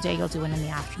course of your day, you'll do one in the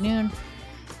afternoon.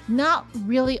 Not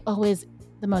really always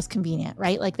the most convenient,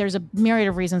 right? Like there's a myriad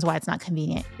of reasons why it's not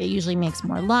convenient. It usually makes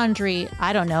more laundry.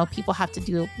 I don't know. People have to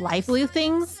do lively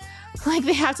things. Like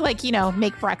they have to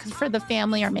make breakfast for the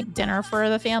family or make dinner for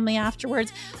the family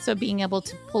afterwards. So being able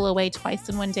to pull away twice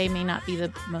in one day may not be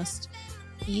the most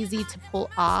easy to pull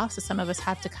off. So some of us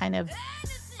have to kind of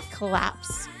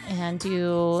collapse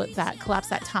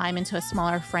that time into a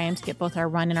smaller frame to get both our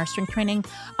run and our strength training.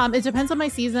 It depends on my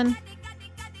season.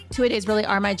 2-a-days really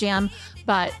are my jam,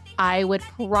 but I would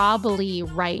probably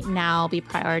right now be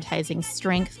prioritizing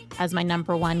strength as my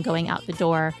number one going out the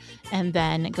door, and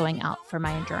then going out for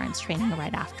my endurance training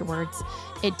right afterwards.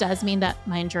 It does mean that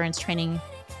my endurance training,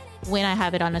 when I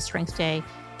have it on a strength day,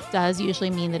 does usually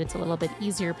mean that it's a little bit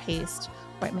easier paced,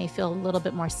 or it may feel a little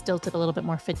bit more stilted, a little bit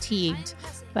more fatigued,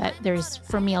 but there's,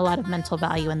 for me, a lot of mental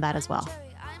value in that as well.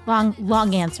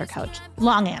 Long answer, Coach.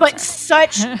 Long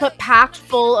answer. But packed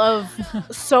full of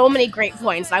so many great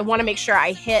points. I want to make sure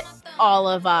I hit all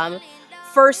of them.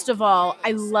 First of all,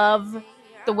 I love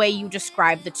the way you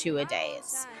describe the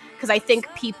 2-a-days, because I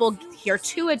think people hear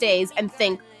 2-a-days and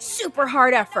think super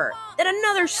hard effort, then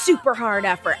another super hard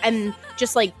effort, and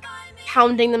just like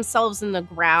pounding themselves in the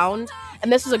ground.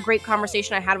 And this was a great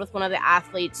conversation I had with one of the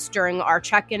athletes during our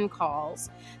check-in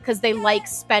calls, because they like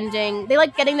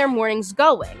getting their mornings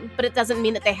going, but it doesn't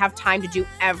mean that they have time to do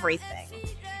everything.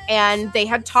 And they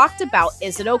had talked about,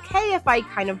 is it okay if I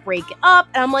kind of break it up?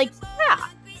 And I'm like, yeah,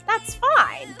 that's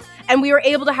fine. And we were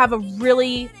able to have a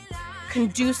really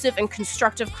conducive and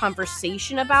constructive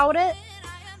conversation about it.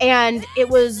 And it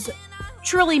was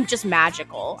truly just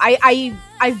magical. I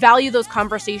value those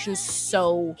conversations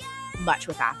so much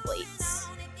with athletes.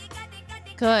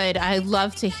 Good. I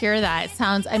love to hear that.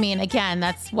 Again,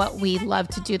 that's what we love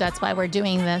to do. That's why we're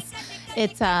doing this.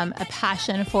 It's a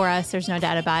passion for us. There's no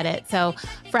doubt about it. So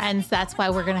friends, that's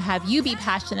why we're going to have you be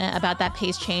passionate about that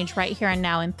pace change right here and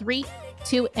now in 3,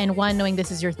 2, and 1, knowing this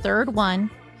is your third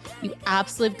one. You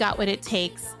absolutely got what it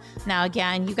takes. Now,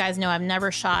 again, you guys know I'm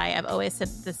never shy. I've always said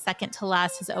the second to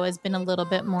last has always been a little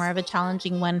bit more of a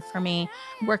challenging one for me,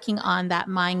 working on that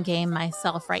mind game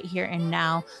myself right here and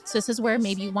now. So this is where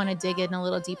maybe you want to dig in a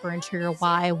little deeper into your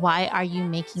why. Why are you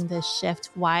making this shift?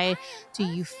 Why do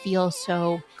you feel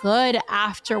so good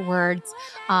afterwards,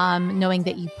 knowing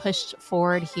that you pushed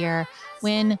forward here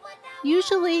when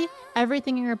usually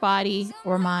everything in your body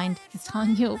or mind is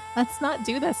telling you, let's not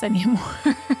do this anymore.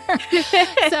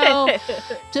 So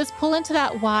just pull into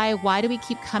that why. Why do we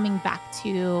keep coming back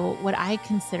to what I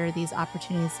consider these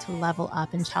opportunities to level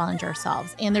up and challenge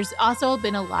ourselves? And there's also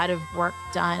been a lot of work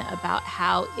done about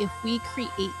how if we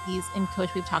create these, and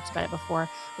Coach, we've talked about it before,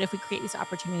 but if we create these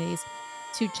opportunities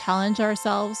to challenge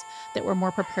ourselves, that we're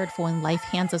more prepared for when life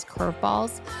hands us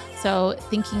curveballs. So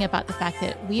thinking about the fact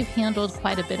that we've handled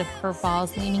quite a bit of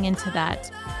curveballs, leaning into that,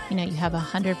 you have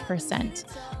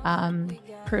 100%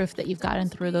 proof that you've gotten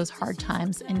through those hard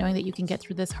times, and knowing that you can get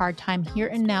through this hard time here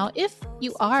and now. If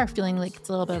you are feeling like it's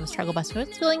a little bit of a struggle bus, if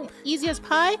it's feeling easy as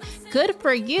pie, good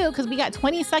for you, because we got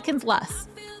 20 seconds left.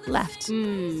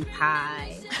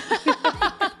 Pie.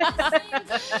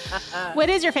 What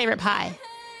is your favorite pie?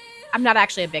 I'm not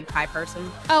actually a big pie person.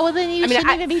 Oh, well then you shouldn't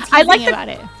even be teasing about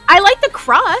it. I like the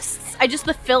crusts.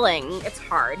 The filling, it's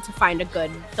hard to find a good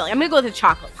filling. I'm going to go with a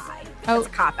chocolate pie. It's a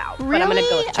cop-out, really? But I'm going to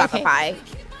go with chocolate pie.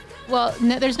 Well,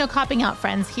 no, there's no copping out,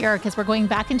 friends, here, because we're going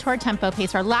back into our tempo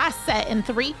pace. Our last set in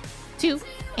 3, 2,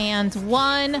 and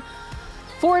 1.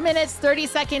 4 minutes, 30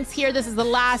 seconds here. This is the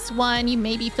last one. You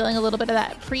may be feeling a little bit of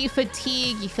that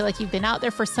pre-fatigue. You feel like you've been out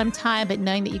there for some time, but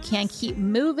knowing that you can keep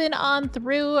moving on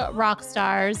through, rock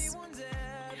stars.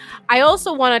 I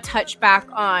also want to touch back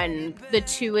on the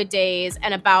 2-a-days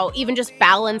and about even just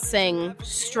balancing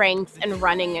strength and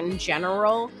running in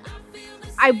general.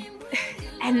 I'm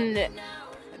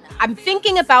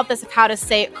thinking about this of how to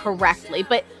say it correctly,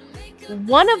 but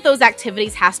one of those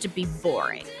activities has to be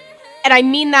boring. And I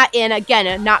mean that in,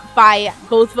 again, not by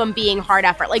both of them being hard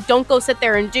effort. Like, don't go sit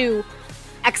there and do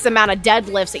X amount of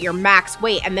deadlifts at your max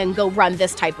weight and then go run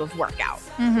this type of workout.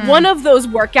 Mm-hmm. One of those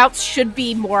workouts should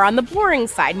be more on the boring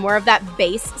side, more of that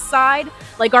base side,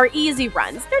 like our easy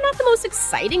runs. They're not the most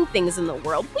exciting things in the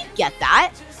world. We get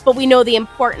that, but we know the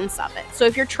importance of it. So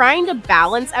if you're trying to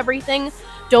balance everything,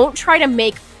 don't try to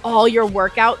make all your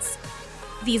workouts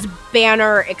these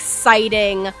banner,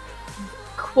 exciting,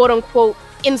 quote-unquote,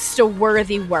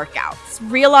 Insta-worthy workouts.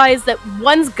 Realize that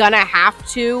one's gonna have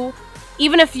to,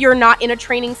 even if you're not in a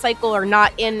training cycle or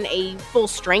not in a full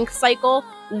strength cycle,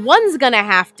 one's going to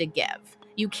have to give.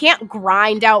 You can't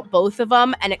grind out both of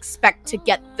them and expect to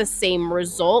get the same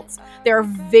results. There are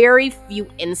very few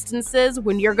instances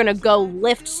when you're going to go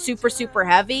lift super, super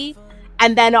heavy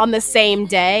and then on the same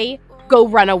day go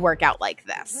run a workout like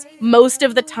this. Most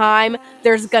of the time,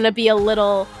 there's going to be a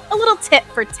little tit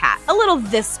for tat, a little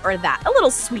this or that, a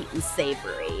little sweet and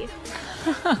savory.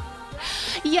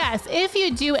 Yes, if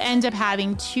you do end up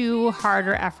having 2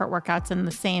 harder effort workouts in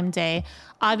the same day,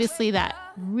 obviously that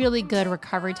really good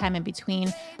recovery time in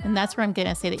between. And that's where I'm going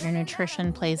to say that your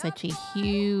nutrition plays such a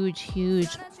huge,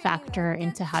 huge factor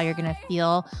into how you're going to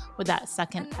feel with that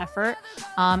second effort.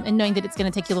 And knowing that it's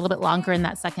going to take you a little bit longer in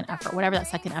that second effort, whatever that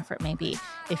second effort may be.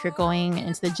 If you're going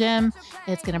into the gym,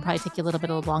 it's going to probably take you a little bit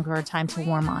of longer time to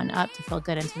warm on up, to feel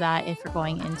good into that. If you're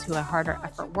going into a harder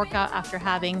effort workout after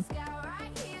having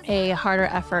a harder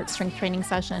effort strength training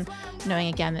session, knowing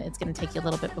again that it's going to take you a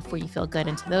little bit before you feel good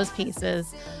into those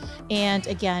paces. And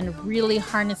again, really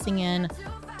harnessing in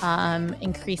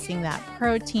increasing that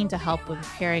protein to help with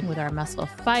repairing with our muscle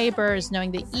fibers,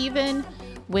 knowing that even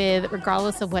with,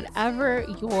 regardless of whatever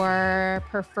your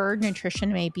preferred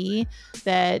nutrition may be,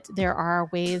 that there are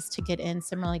ways to get in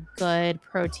some really good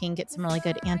protein, get some really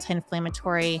good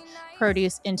anti-inflammatory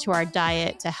produce into our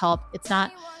diet to help. It's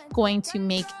not going to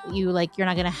make you like, you're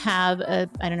not going to have a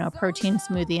protein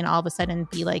smoothie and all of a sudden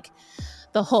be like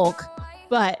the Hulk.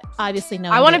 But obviously, no.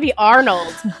 I want to be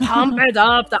Arnold. Pump it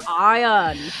up, the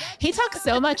iron. He talks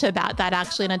so much about that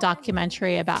actually in a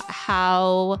documentary about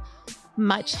how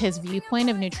much his viewpoint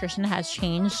of nutrition has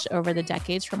changed over the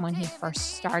decades from when he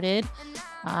first started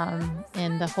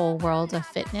in the whole world of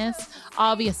fitness.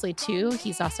 Obviously, too,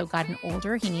 he's also gotten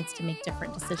older. He needs to make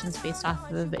different decisions based off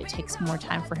of it takes more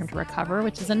time for him to recover,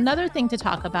 which is another thing to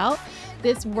talk about.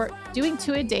 This work, doing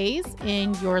 2-a-days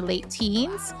in your late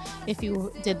teens, if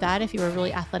you did that, if you were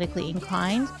really athletically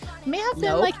inclined, may have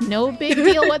been like no big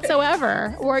deal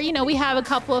whatsoever. Or, we have a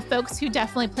couple of folks who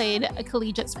definitely played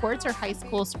collegiate sports or high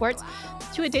school sports.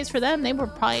 2-a-days for them, they were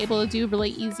probably able to do really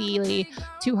easily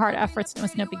 2 hard efforts and it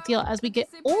was no big deal. As we get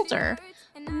older,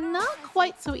 not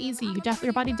quite so easy.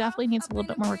 Your body definitely needs a little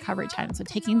bit more recovery time. So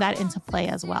taking that into play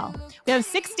as well. We have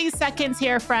 60 seconds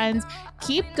here, friends.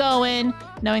 Keep going,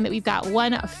 knowing that we've got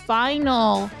one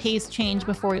final pace change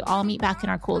before we all meet back in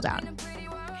our cool down.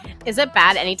 Is it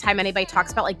bad anytime anybody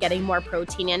talks about like getting more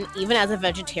protein in, even as a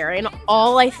vegetarian,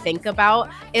 all I think about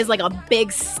is like a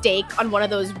big steak on one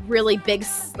of those really big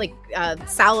like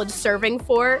salad serving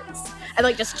forks and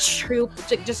like just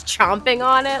chomping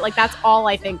on it. Like that's all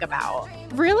I think about.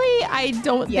 Really? I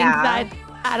don't think that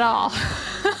at all.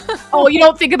 Oh, you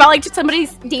don't think about like just somebody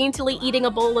daintily eating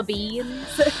a bowl of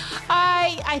beans?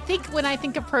 I think when I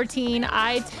think of protein,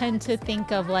 I tend to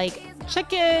think of like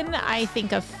chicken. I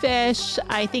think of fish.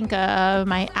 I think of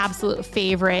my absolute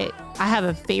favorite. I have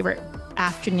a favorite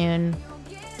afternoon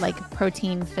like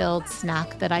protein filled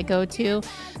snack that I go to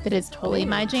that is totally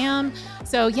my jam.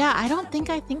 So yeah, I don't think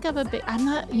I think of a big,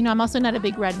 I'm also not a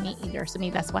big red meat eater. So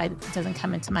maybe that's why it doesn't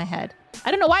come into my head.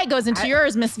 I don't know why it goes into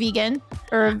yours, Miss Vegan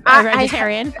or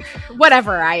vegetarian.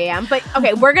 Whatever I am. But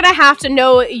okay, we're going to have to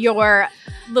know your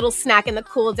little snack in the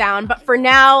cool down. But for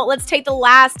now, let's take the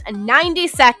last 90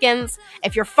 seconds.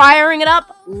 If you're firing it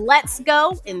up, let's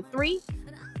go in 3,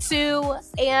 2,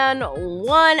 and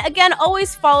 1. Again,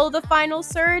 always follow the final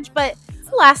surge, but it's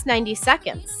the last 90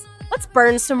 seconds. Let's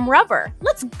burn some rubber.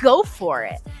 Let's go for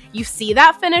it. You see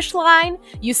that finish line?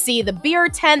 You see the beer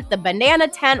tent, the banana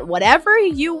tent, whatever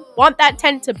you want that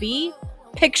tent to be.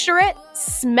 Picture it,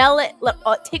 smell it,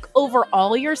 take over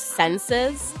all your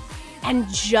senses, and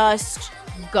just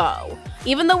go.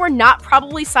 Even though we're not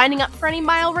probably signing up for any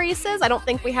mile races, I don't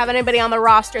think we have anybody on the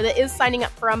roster that is signing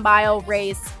up for a mile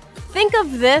race. Think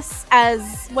of this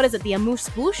as, what is it, the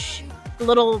amuse-bouche? The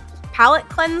little palate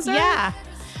cleanser? Yeah.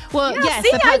 Well, yes.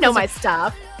 See, I know my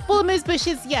stuff. Well, amuse-bouche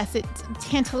is, yes, it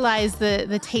tantalizes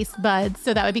the taste buds.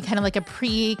 So that would be kind of like a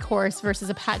pre-course versus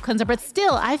a palate cleanser. But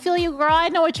still, I feel you, girl. I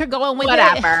know what you're going with.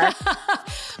 Whatever.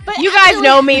 But you guys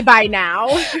know me by now.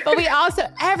 But we also,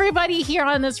 everybody here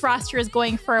on this roster is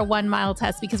going for a 1 mile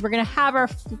test because we're going to have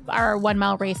our 1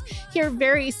 mile race here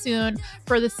very soon.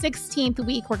 For the 16th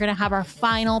week, we're going to have our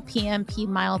final PMP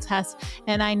mile test.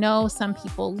 And I know some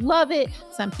people love it.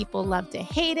 Some people love to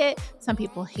hate it. Some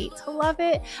people hate to love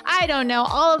it. I don't know,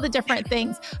 all of the different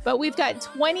things. But we've got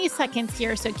 20 seconds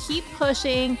here. So keep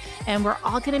pushing. And we're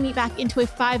all going to meet back into a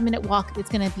 5-minute walk. It's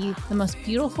going to be the most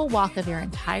beautiful walk of your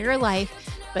entire life.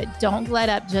 But don't let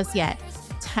up just yet.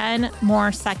 10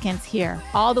 more seconds here,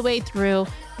 all the way through,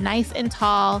 nice and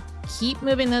tall. Keep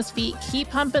moving those feet, keep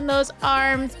pumping those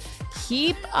arms,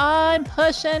 keep on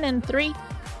pushing in 3,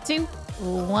 2,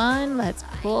 one. Let's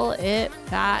pull it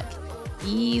back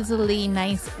easily,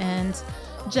 nice and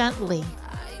gently.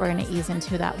 We're going to ease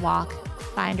into that walk.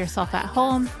 Find yourself at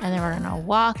home, and then we're going to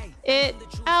walk it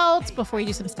out before you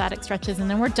do some static stretches, and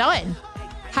then we're done.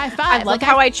 High five. I love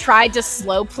how I tried to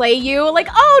slow play you. Like,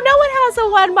 oh, no one has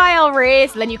a 1 mile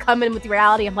race. And then you come in with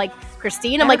reality. I'm like,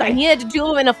 Christine, I needed to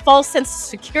do it in a false sense of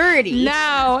security.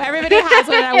 No, everybody has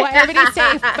one. I want everybody to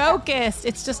stay focused.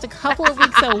 It's just a couple of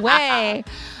weeks away.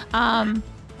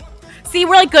 See,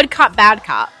 we're like good cop, bad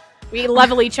cop. We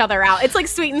level each other out. It's like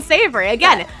sweet and savory.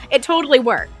 Again, it totally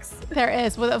works. There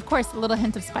is, well, of course, a little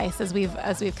hint of spice as we've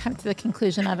come to the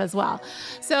conclusion of as well.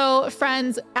 So,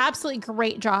 friends, absolutely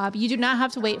great job. You do not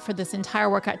have to wait for this entire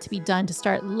workout to be done to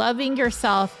start loving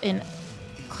yourself and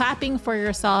clapping for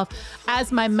yourself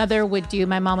as my mother would do.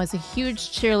 My mom was a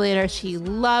huge cheerleader. She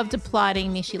loved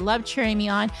applauding me. She loved cheering me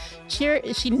on.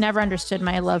 She never understood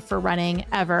my love for running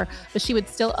ever, but she would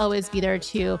still always be there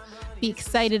to be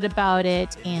excited about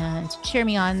it and cheer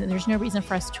me on. And there's no reason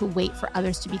for us to wait for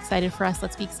others to be excited for us.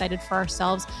 Let's be excited for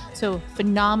ourselves. So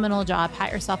phenomenal job.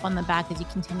 Pat yourself on the back as you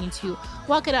continue to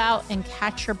walk it out and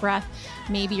catch your breath.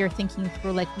 Maybe you're thinking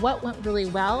through like what went really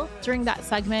well during that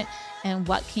segment and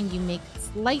what can you make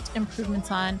slight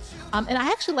improvements on. And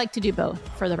I actually like to do both,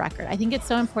 for the record. I think it's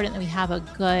so important that we have a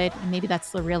good, and maybe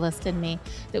that's the realist in me,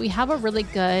 that we have a really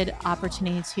good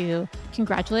opportunity to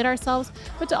congratulate ourselves,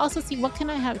 but to also see what can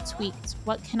I have tweaked?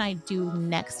 What can I do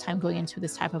next time going into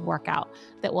this type of workout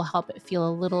that will help it feel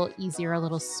a little easier, a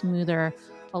little smoother,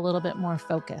 a little bit more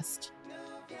focused?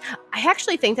 I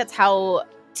actually think that's how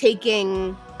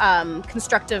taking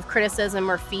constructive criticism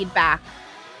or feedback,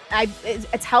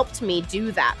 it's helped me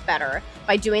do that better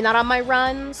by doing that on my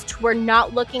runs. We're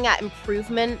not looking at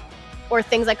improvement or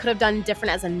things I could have done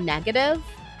different as a negative,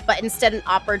 but instead an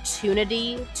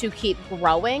opportunity to keep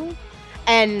growing.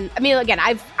 And I mean, again,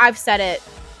 I've said it,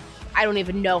 I don't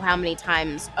even know how many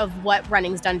times, of what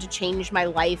running's done to change my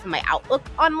life and my outlook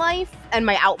on life and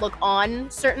my outlook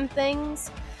on certain things.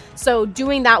 So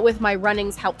doing that with my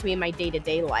running's helped me in my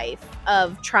day-to-day life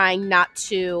of trying not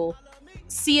to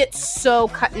see it so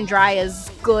cut and dry as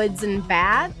goods and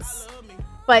bads,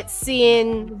 but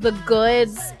seeing the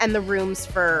goods and the rooms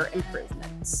for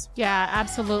improvements. Yeah,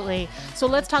 absolutely. So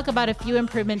let's talk about a few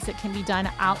improvements that can be done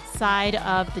outside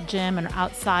of the gym and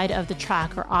outside of the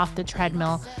track or off the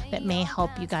treadmill that may help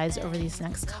you guys over these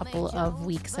next couple of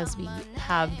weeks as we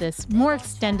have this more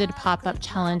extended pop-up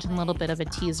challenge and a little bit of a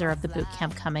teaser of the boot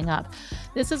camp coming up.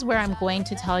 This is where I'm going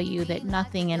to tell you that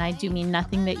nothing, and I do mean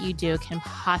nothing that you do, can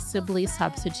possibly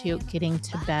substitute getting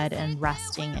to bed and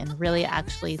resting and really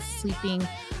actually sleeping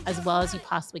as well as you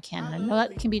possibly can. And I know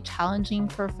that can be challenging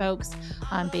for folks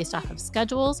based off of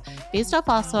schedules, based off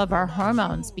also of our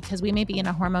hormones, because we may be in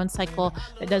a hormone cycle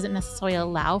that doesn't necessarily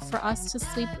allow for us to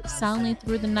sleep soundly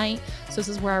through the night. So this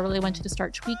is where I really want you to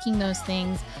start tweaking those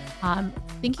things,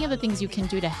 thinking of the things you can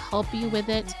do to help you with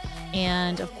it.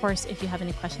 And of course, if you have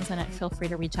any questions on it, feel free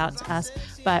to reach out to us.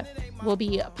 But we'll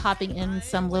be popping in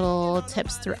some little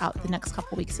tips throughout the next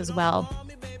couple weeks as well.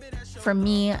 For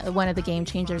me, one of the game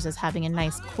changers is having a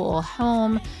nice cool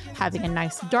home, having a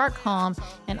nice dark home,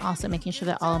 and also making sure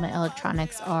that all of my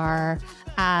electronics are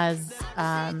as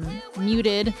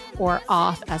muted or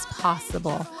off as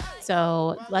possible.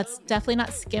 So let's definitely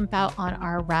not skimp out on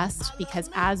our rest,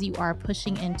 because as you are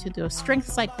pushing into those strength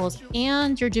cycles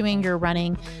and you're doing your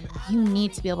running, you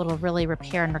need to be able to really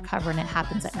repair and recover, and it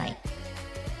happens at night.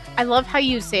 I love how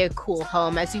you say a cool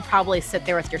home as you probably sit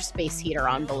there with your space heater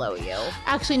on below you.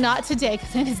 Actually, not today,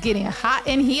 because it is getting hot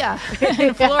in here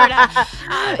in Florida.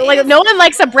 No one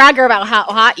likes a bragger about how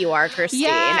hot you are, Christine.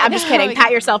 Yeah, I'm just kidding.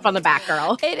 Pat yourself on the back,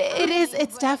 girl. It is.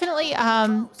 It's definitely,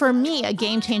 for me, a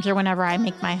game changer whenever I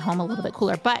make my home a little bit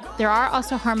cooler. But there are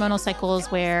also hormonal cycles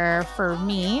where, for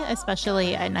me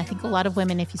especially, and I think a lot of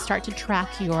women, if you start to track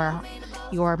your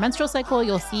menstrual cycle,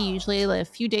 you'll see usually a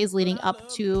few days leading up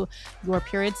to your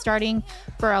period starting.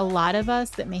 For a lot of us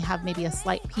that may have maybe a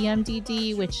slight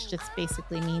PMDD, which just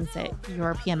basically means that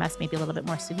your PMS may be a little bit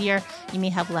more severe. You may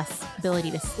have less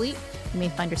ability to sleep. You may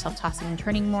find yourself tossing and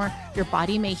turning more. Your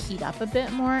body may heat up a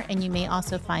bit more, and you may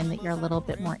also find that you're a little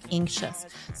bit more anxious.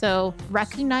 So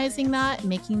recognizing that,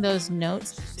 making those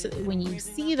notes, so that when you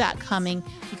see that coming,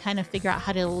 you kind of figure out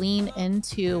how to lean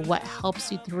into what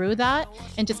helps you through that,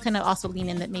 and just kind of also lean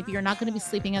in that maybe you're not going to be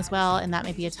sleeping as well, and that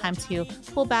may be a time to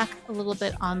pull back a little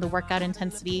bit on the workout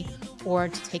intensity, or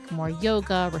to take more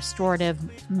yoga, restorative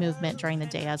movement during the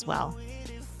day as well.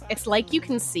 It's like you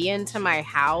can see into my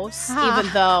house, even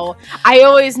though I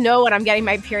always know when I'm getting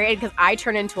my period because I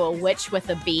turn into a witch with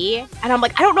a bee. And I'm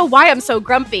like, I don't know why I'm so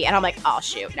grumpy. And I'm like, oh,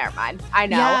 shoot, never mind. I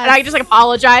know. Yes. And I just like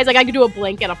apologize. Like I could do a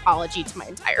blanket apology to my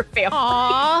entire family.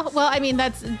 Aw, well, I mean,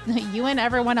 that's you and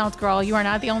everyone else, girl. You are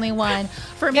not the only one.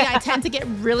 For me, I tend to get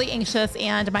really anxious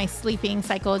and my sleeping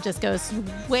cycle just goes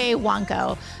way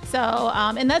wonko. So,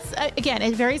 and that's, again,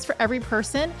 it varies for every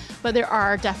person, but there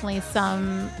are definitely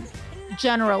some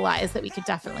generalized that we could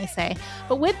definitely say.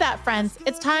 But with that, friends,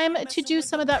 it's time to do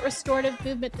some of that restorative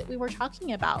movement that we were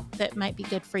talking about that might be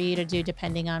good for you to do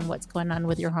depending on what's going on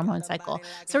with your hormone cycle.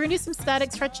 So we're gonna do some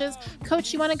static stretches.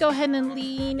 Coach, you want to go ahead and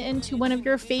lean into one of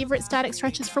your favorite static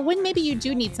stretches for when maybe you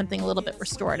do need something a little bit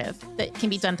restorative that can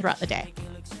be done throughout the day?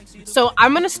 So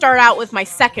I'm going to start out with my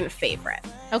second favorite.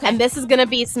 Okay. And this is going to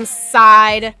be some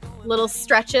side little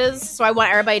stretches. So I want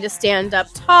everybody to stand up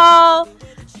tall,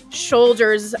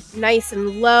 shoulders nice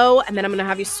and low, and then I'm going to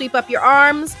have you sweep up your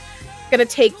arms. Going to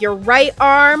take your right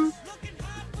arm,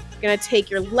 going to take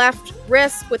your left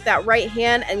wrist with that right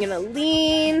hand, and going to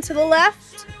lean to the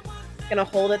left. Going to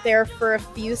hold it there for a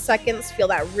few seconds. Feel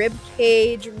that rib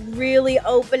cage really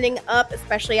opening up,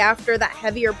 especially after that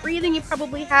heavier breathing you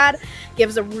probably had.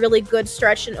 Gives a really good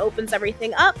stretch and opens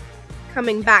everything up.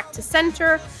 Coming back to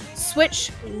center.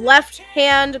 Switch left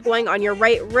hand going on your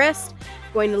right wrist.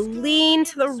 Going to lean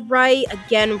to the right,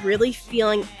 again, really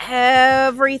feeling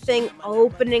everything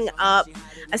opening up,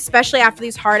 especially after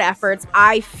these hard efforts.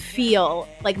 I feel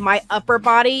like my upper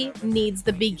body needs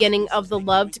the beginning of the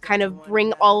love to kind of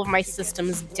bring all of my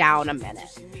systems down a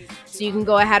minute. So you can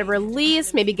go ahead and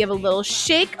release, maybe give a little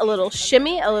shake, a little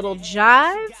shimmy, a little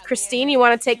jive. Christine, you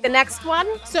want to take the next one?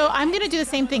 So I'm going to do the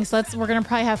same thing. So we're going to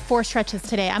probably have 4 stretches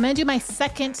today. I'm going to do my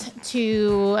second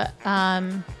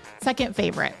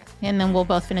favorite. And then we'll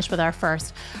both finish with our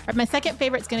first. My second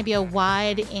favorite is going to be a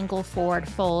wide ankle forward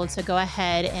fold. So go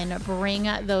ahead and bring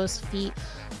those feet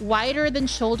wider than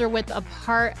shoulder width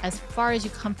apart as far as you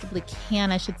comfortably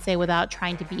can, I should say, without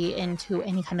trying to be into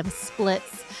any kind of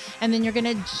splits. And then you're going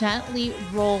to gently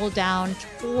roll down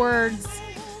towards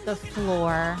the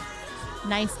floor.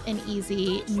 Nice and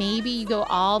easy. Maybe you go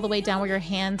all the way down where your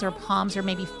hands or palms or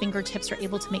maybe fingertips are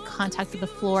able to make contact with the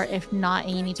floor. If not,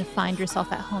 and you need to find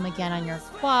yourself at home again on your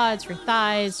quads, your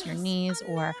thighs, your knees,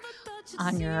 or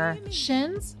on your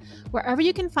shins, wherever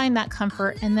you can find that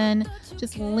comfort. And then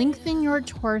just lengthen your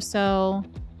torso.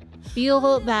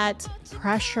 Feel that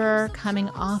pressure coming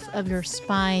off of your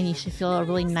spine. You should feel a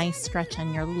really nice stretch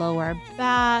on your lower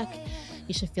back.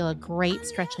 You should feel a great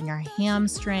stretch on your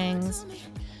hamstrings.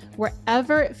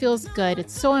 Wherever it feels good,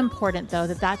 it's so important, though,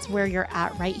 that that's where you're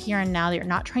at right here and now, that you're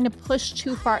not trying to push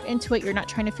too far into it. You're not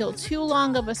trying to feel too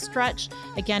long of a stretch.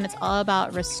 Again, it's all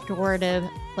about restorative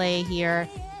play here.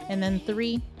 And then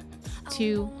 3,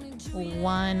 2,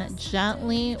 1,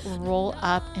 gently roll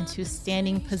up into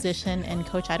standing position. And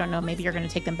Coach, I don't know, maybe you're going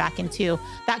to take them back into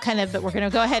that kind of, but we're going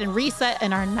to go ahead and reset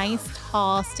in our nice,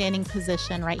 tall standing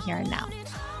position right here and now.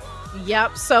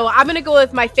 Yep. So I'm going to go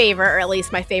with my favorite, or at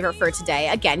least my favorite for today.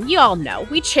 Again, you all know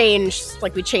we change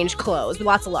clothes with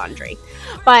lots of laundry.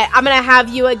 But I'm going to have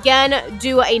you again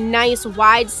do a nice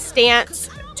wide stance.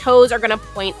 Toes are going to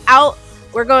point out.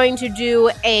 We're going to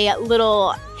do a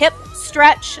little hip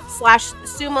stretch /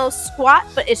 sumo squat,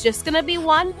 but it's just going to be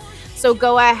one. So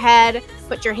go ahead,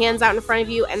 put your hands out in front of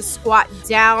you and squat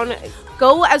down.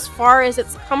 Go as far as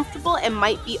it's comfortable. It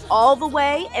might be all the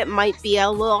way. It might be a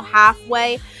little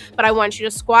halfway. But I want you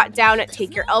to squat down,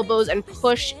 take your elbows and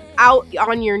push out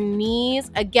on your knees.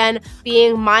 Again,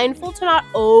 being mindful to not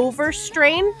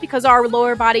overstrain because our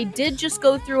lower body did just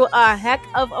go through a heck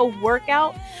of a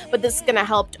workout. But this is going to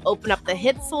help to open up the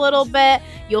hips a little bit.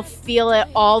 You'll feel it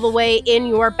all the way in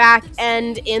your back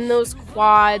end, in those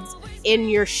quads, in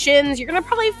your shins. You're going to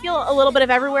probably feel a little bit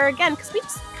of everywhere again because we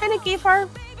just kind of gave our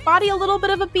body a little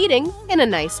bit of a beating in a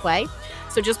nice way.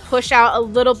 So just push out a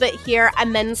little bit here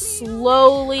and then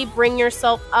slowly bring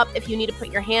yourself up. If you need to put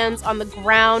your hands on the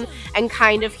ground and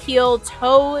kind of heel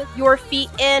toe your feet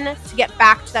in to get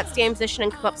back to that standing position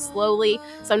and come up slowly.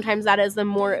 Sometimes that is the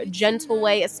more gentle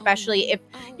way, especially if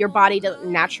your body doesn't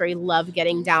naturally love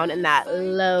getting down in that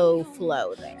low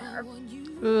flow there.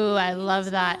 Ooh, I love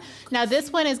that. Now,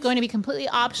 this one is going to be completely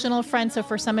optional, friends. So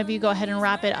for some of you, go ahead and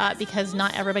wrap it up because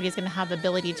not everybody is going to have the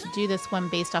ability to do this one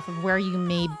based off of where you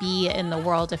may be in the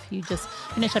world. If you just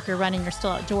finish up your run and you're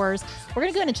still outdoors, we're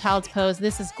going to go into child's pose.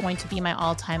 This is going to be my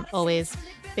all-time always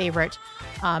favorite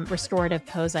restorative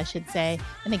pose, I should say.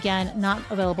 And again, not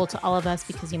available to all of us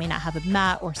because you may not have a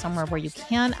mat or somewhere where you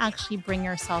can actually bring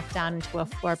yourself down into a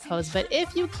floor pose. But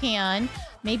if you can,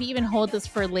 maybe even hold this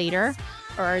for later,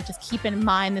 or just keep in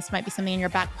mind this might be something in your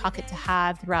back pocket to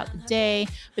have throughout the day.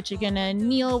 But you're going to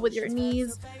kneel with your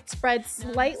knees spread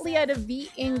slightly at a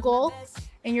V angle,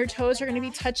 and your toes are going to be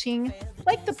touching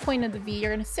like the point of the V.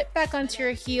 You're going to sit back onto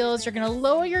your heels. You're going to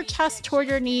lower your chest toward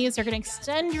your knees. You're going to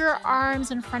extend your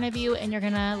arms in front of you, and you're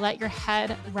going to let your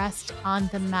head rest on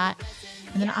the mat.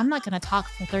 And then I'm not going to talk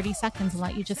for 30 seconds and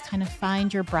let you just kind of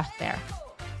find your breath there.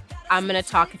 I'm going to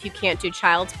talk if you can't do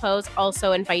child's pose.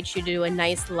 Also invite you to do a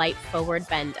nice light forward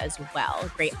bend as well.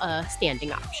 Great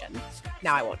standing option.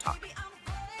 Now I won't talk.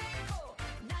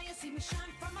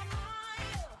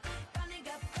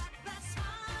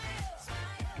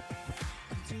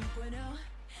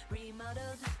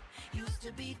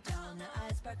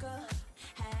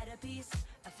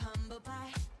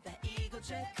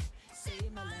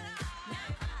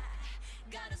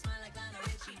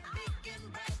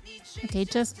 Okay,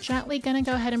 just gently going to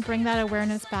go ahead and bring that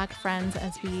awareness back, friends,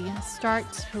 as we start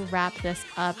to wrap this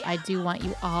up. I do want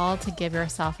you all to give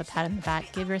yourself a pat on the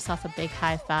back, give yourself a big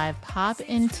high five, pop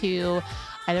into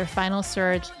either final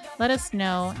surge. Let us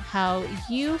know how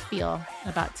you feel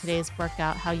about today's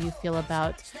workout, how you feel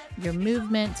about your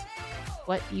movement,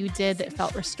 what you did that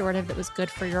felt restorative, that was good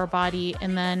for your body.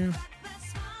 And then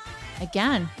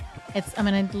again, I'm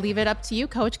going to leave it up to you,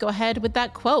 Coach. Go ahead with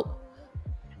that quote.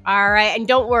 All right. And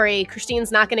don't worry,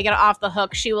 Christine's not going to get off the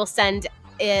hook. She will send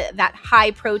that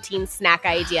high protein snack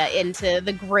idea into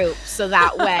the group. So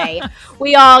that way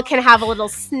we all can have a little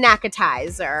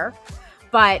snackatizer.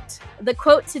 But the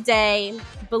quote today,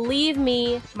 believe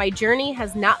me, my journey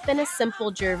has not been a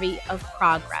simple journey of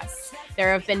progress.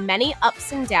 There have been many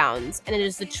ups and downs, and it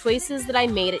is the choices that I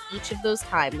made at each of those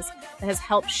times that has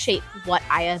helped shape what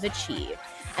I have achieved.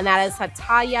 And that is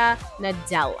Satya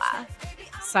Nadella.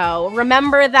 So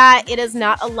remember that it is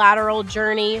not a lateral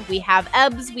journey. We have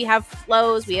ebbs, we have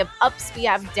flows, we have ups, we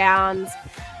have downs.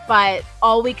 But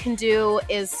all we can do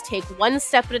is take one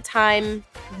step at a time,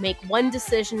 make one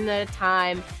decision at a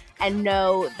time, and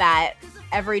know that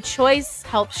every choice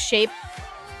helps shape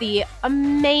the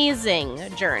amazing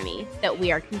journey that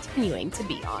we are continuing to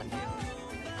be on.